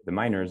by the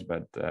miners,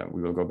 but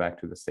we will go back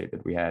to the state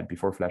that we had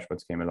before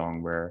Flashbots came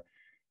along, where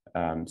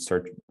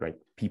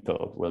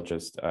people will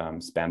just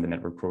span the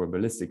network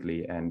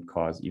probabilistically and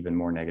cause even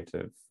more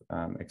negative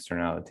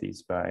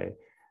externalities by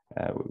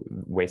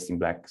wasting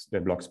the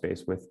block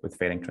space with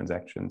failing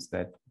transactions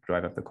that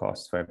drive up the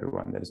costs for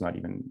everyone that is not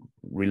even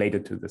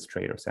related to this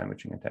trade or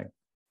sandwiching attack.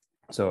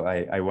 So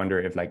I wonder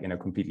if, like, in a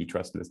completely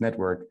trustless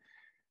network,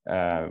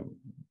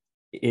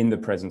 in the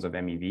presence of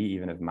MEV,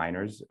 even if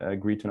miners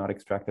agree to not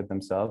extract it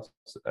themselves,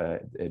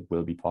 it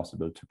will be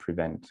possible to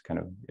prevent kind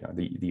of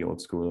the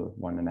old school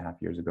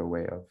 1.5 years ago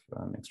way of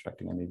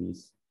extracting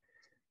MEVs.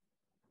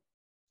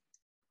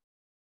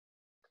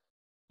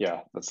 Yeah,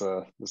 that's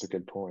a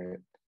good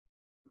point.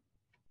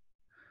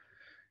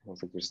 I don't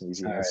think there's an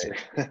easy answer.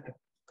 Right.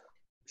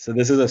 So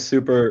this is a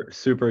super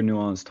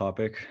nuanced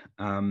topic.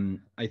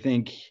 I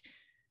think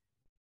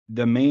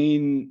the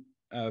main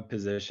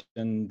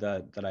position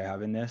that I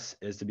have in this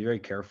is to be very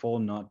careful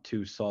not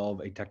to solve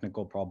a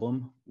technical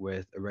problem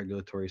with a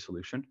regulatory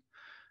solution,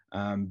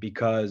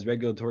 because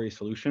regulatory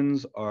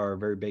solutions are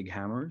very big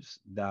hammers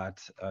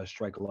that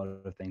strike a lot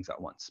of things at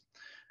once.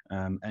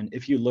 And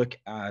if you look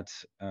at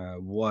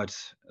what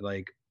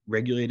like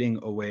regulating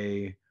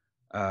away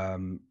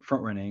front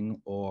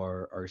running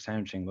or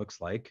sandwiching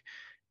looks like,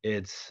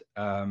 it's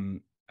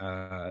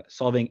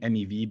solving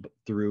MEV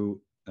through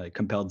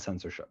compelled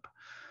censorship.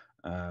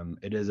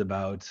 It is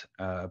about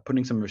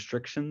putting some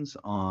restrictions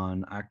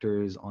on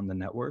actors on the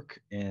network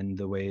in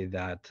the way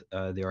that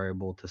they are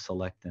able to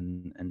select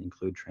and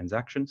include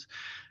transactions,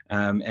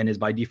 and is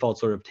by default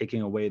sort of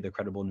taking away the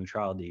credible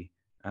neutrality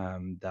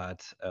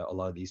that a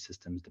lot of these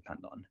systems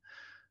depend on.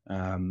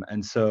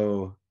 And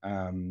so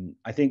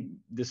I think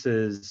this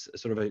is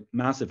sort of a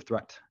massive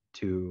threat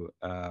to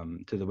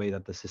the way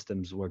that the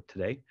systems work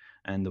today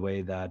and the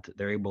way that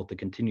they're able to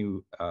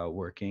continue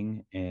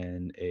working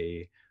in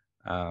a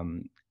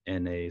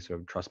sort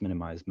of trust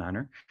minimized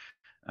manner,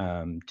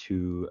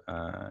 to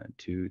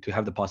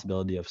have the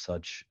possibility of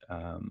such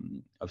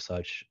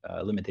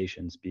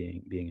limitations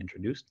being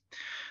introduced.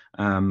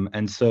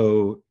 And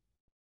so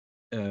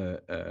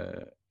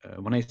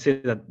when I say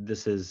that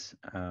this is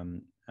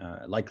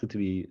likely to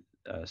be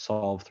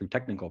solved through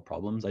technical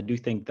problems, I do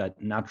think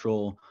that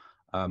natural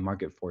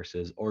market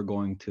forces are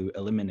going to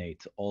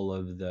eliminate all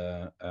of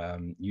the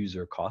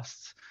user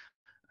costs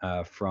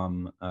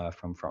from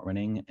front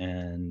running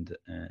and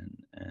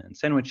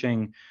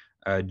sandwiching,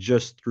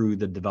 just through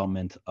the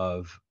development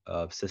of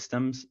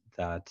systems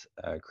that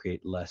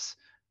create less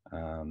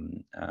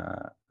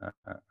or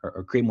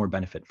create more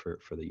benefit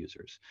for the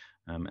users,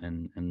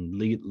 and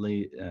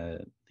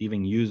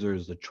leaving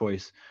users the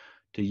choice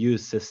to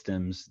use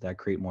systems that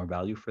create more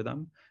value for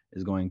them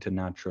is going to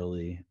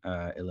naturally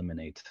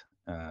eliminate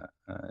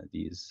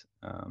these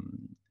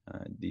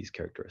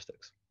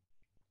characteristics.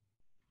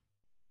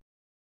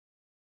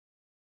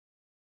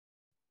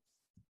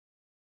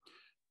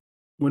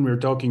 When we're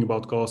talking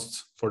about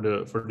costs for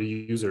the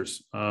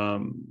users,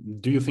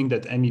 do you think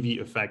that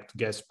MEV affect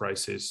gas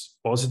prices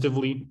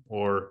positively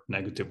or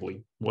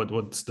negatively?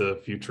 What's the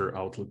future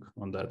outlook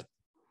on that?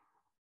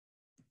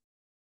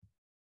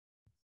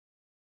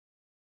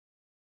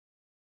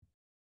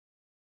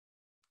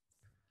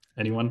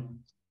 Anyone?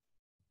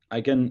 I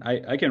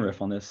can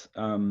riff on this.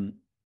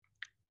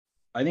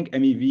 I think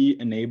MEV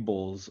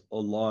enables a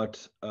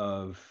lot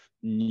of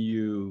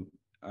new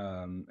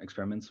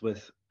experiments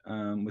with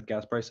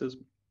gas prices.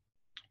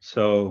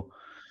 So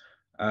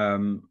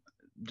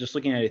just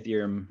looking at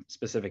Ethereum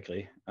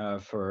specifically,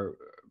 for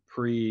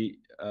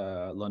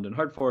pre-London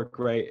hard fork,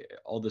 right,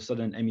 all of a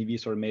sudden MEV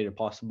sort of made it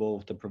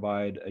possible to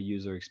provide a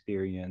user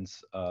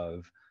experience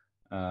of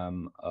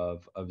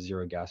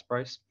zero gas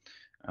price.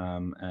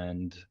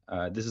 And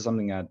this is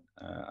something that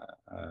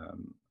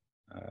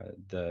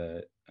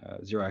the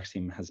 0x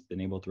team has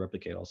been able to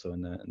replicate also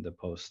in the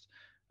post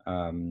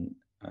EIP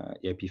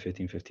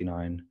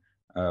 1559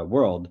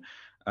 world.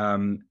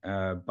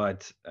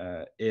 But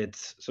it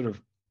sort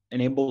of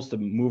enables to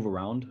move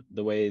around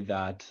the way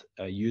that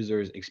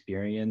users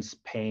experience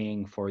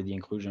paying for the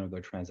inclusion of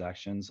their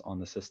transactions on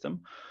the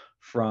system,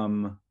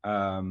 from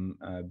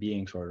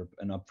being sort of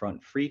an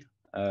upfront fee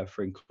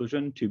for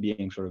inclusion to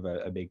being sort of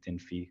a baked-in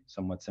fee,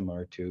 somewhat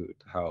similar to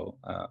how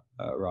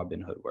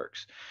Robinhood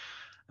works.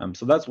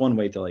 So that's one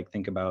way to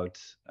think about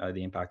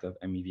the impact of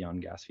MEV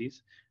on gas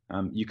fees.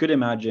 You could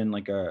imagine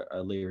like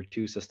a layer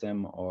 2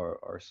 system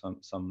or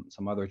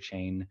some other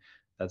chain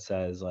that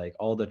says like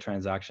all the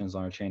transactions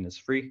on our chain is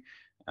free,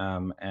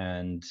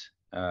 and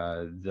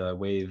the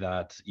way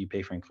that you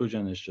pay for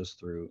inclusion is just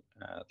through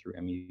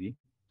MEV.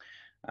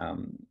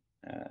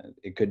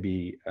 It could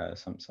be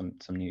some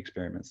new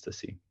experiments to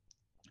see.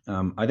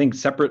 I think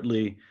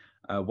separately,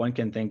 one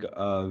can think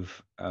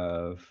of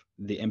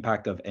the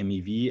impact of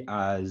MEV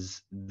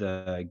as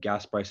the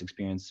gas price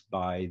experienced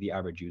by the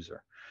average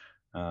user.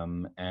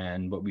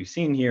 And what we've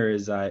seen here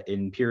is that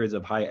in periods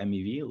of high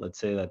MEV, let's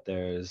say that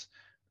there's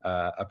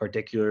a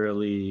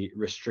particularly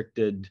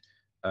restricted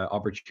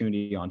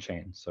opportunity on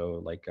chain,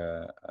 so like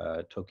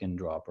a token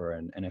drop or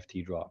an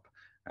NFT drop,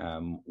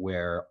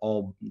 where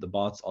all the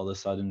bots all of a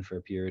sudden for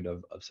a period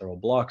of several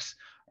blocks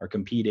are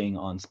competing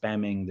on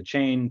spamming the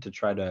chain to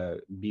try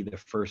to be the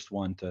first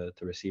one to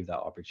receive that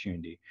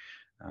opportunity.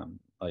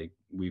 Like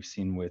we've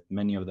seen with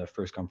many of the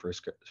first come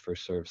first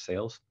serve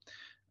sales.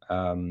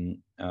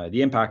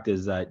 The impact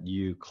is that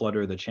you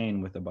clutter the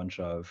chain with a bunch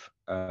of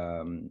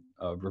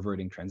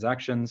reverting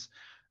transactions,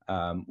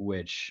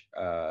 which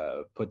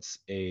puts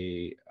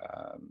a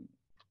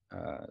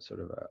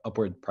sort of a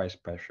upward price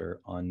pressure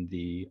on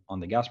the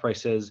gas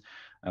prices,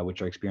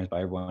 which are experienced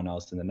by everyone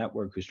else in the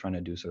network who's trying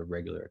to do sort of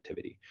regular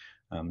activity.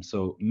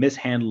 So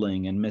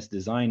mishandling and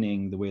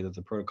misdesigning the way that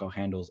the protocol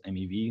handles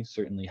MEV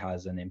certainly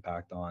has an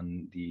impact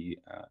on the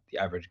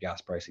average gas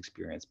price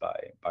experienced by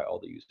all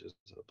the users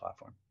of the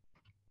platform.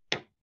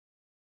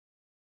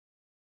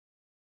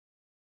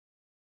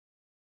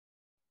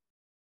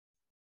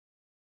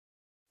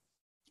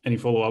 Any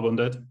follow-up on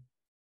that?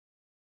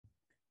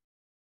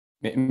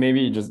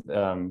 Maybe just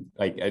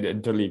like I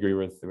totally agree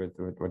with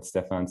what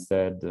Stephane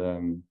said.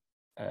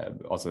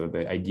 Also,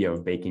 the idea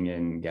of baking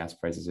in gas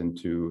prices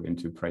into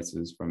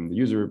prices from the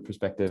user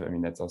perspective. I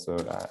mean, that's also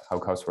how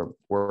CowSwap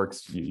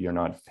works. You're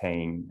not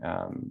paying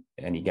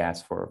any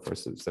gas for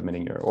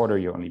submitting your order.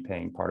 You're only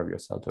paying part of your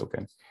sell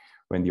token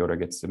when the order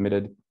gets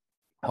submitted.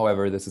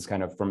 However, this is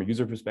kind of from a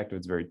user perspective,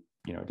 it's very,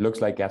 it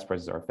looks like gas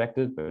prices are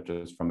affected, but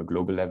just from a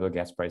global level,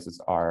 gas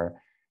prices are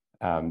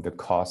the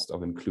cost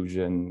of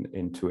inclusion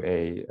into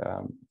a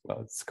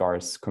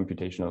scarce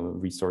computational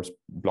resource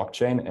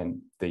blockchain,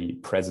 and the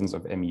presence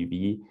of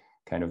MEV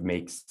kind of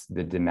makes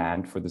the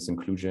demand for this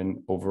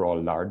inclusion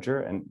overall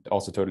larger. And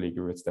also totally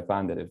agree with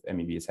Stephane that if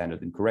MEV is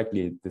handled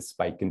incorrectly, this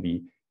spike can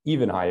be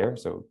even higher.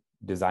 So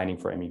designing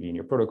for MEV in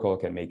your protocol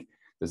can make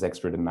this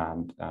extra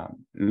demand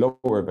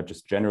lower, but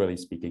just generally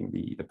speaking,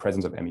 the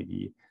presence of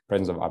MEV,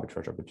 presence of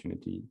arbitrage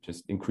opportunity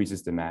just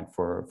increases demand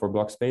for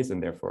block space,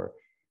 and therefore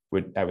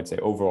I would say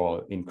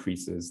overall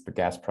increases the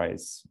gas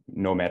price,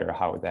 no matter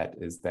how that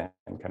is then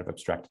kind of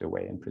abstracted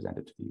away and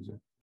presented to the user.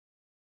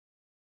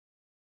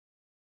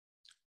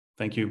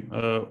 Thank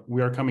you.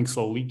 We are coming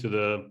slowly to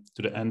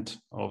the end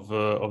of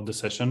the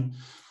session.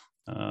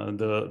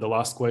 The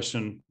last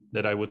question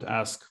that I would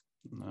ask,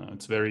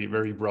 it's very,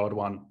 very broad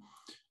one.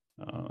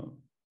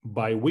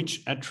 By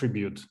which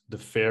attribute the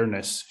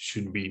fairness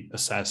should be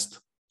assessed?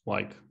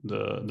 Like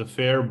the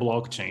fair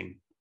blockchain,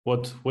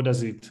 what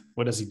does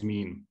it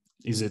mean?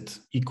 Is it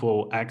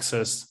equal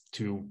access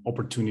to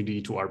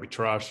opportunity to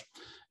arbitrage?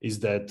 Is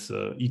that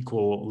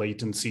equal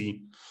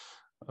latency?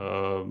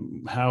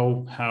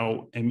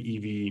 How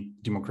MEV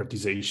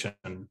democratization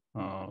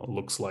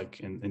looks like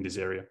in this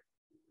area?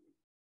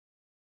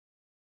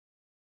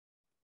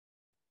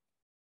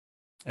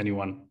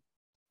 Anyone?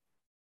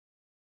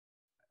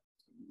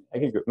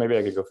 Maybe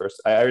I could go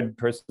first. I would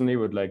personally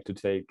would like to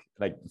take,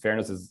 like,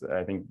 fairness is,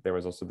 I think there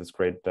was also this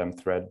great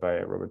thread by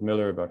Robert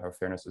Miller about how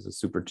fairness is a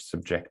super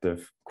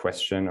subjective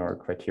question or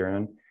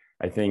criterion.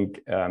 I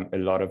think a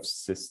lot of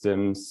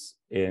systems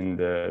in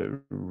the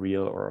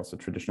real or also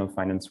traditional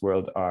finance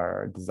world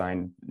are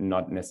designed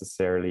not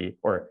necessarily,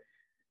 or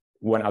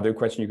one other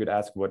question you could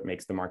ask, what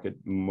makes the market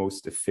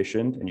most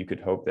efficient? And you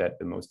could hope that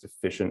the most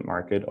efficient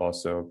market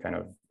also kind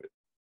of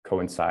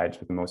coincides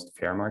with the most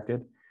fair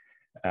market.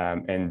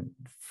 And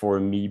for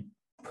me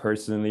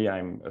personally,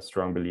 I'm a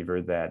strong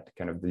believer that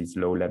kind of these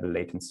low-level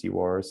latency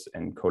wars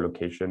and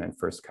co-location and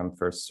first come,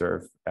 first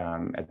serve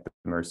at the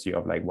mercy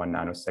of like 1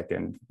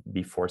 nanosecond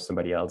before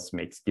somebody else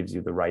gives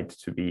you the right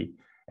to be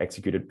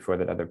executed before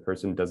that other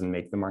person doesn't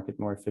make the market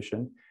more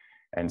efficient.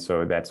 And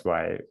so that's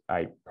why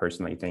I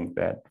personally think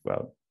that,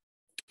 well,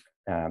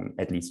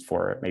 at least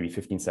for maybe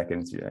 15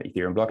 seconds,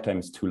 Ethereum block time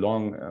is too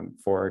long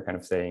for kind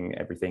of saying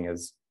everything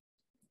is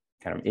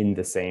kind of in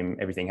the same,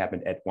 everything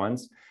happened at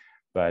once.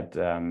 But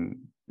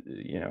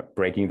you know,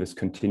 breaking this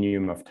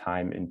continuum of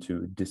time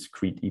into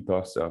discrete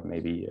epochs of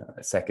maybe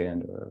a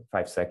second or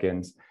 5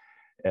 seconds,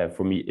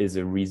 for me is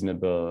a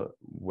reasonable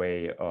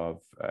way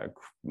of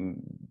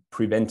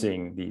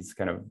preventing these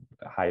kind of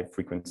high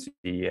frequency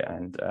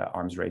and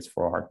arms race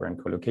for hardware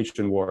and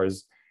co-location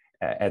wars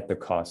at the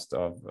cost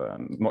of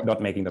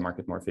not making the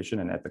market more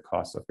efficient and at the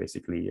cost of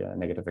basically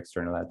negative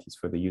externalities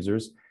for the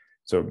users.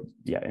 So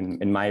yeah,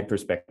 in my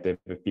perspective,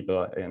 if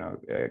people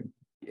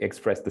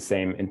express the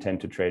same intent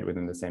to trade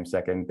within the same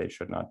second, they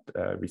should not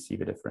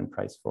receive a different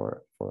price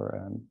for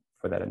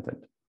that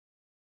intent.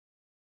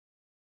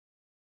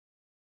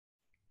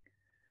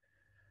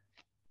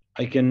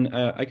 I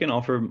can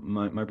offer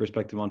my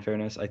perspective on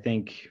fairness. I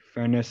think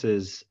fairness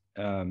is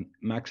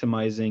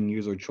maximizing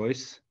user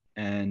choice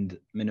and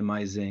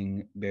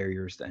minimizing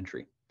barriers to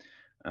entry.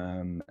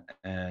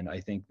 And I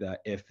think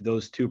that if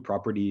those two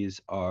properties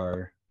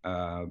are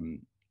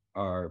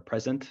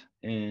present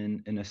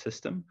in a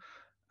system,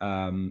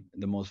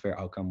 the most fair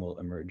outcome will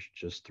emerge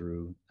just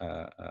through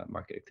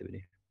market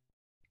activity.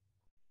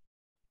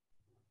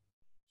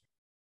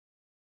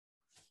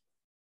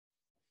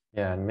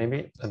 Yeah, and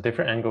maybe a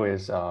different angle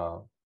is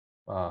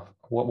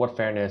what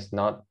fairness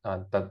not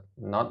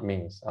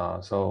means.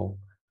 So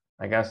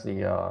I guess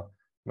the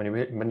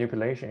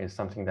manipulation is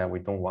something that we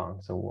don't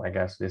want. So I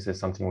guess this is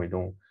something we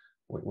don't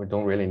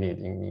really need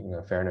in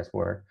a fairness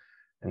world.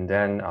 And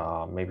then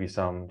maybe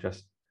some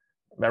just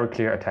very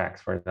clear attacks.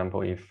 For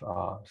example,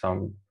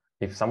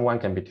 if someone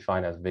can be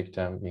defined as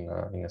victim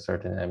in a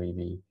certain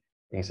MEV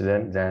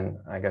incident, then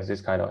I guess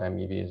this kind of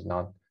MEV is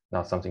not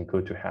something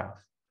good to have.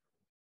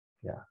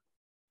 Yeah.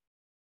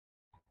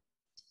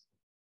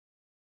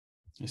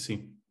 I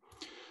see.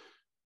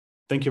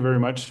 Thank you very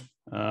much.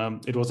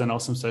 It was an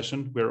awesome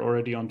session. We're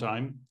already on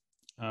time.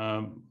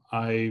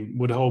 I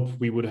would hope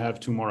we would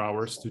have 2 more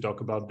hours to talk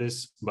about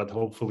this, but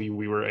hopefully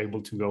we were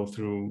able to go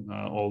through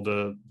all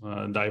the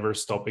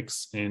diverse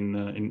topics in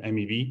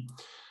MEV.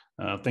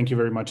 Thank you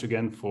very much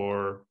again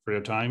for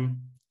your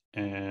time,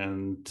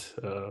 and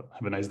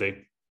have a nice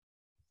day.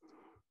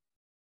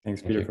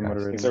 Thanks, Peter, for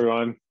moderating. Thanks,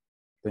 everyone.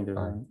 Thank you.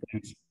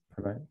 Thanks.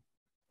 Bye-bye.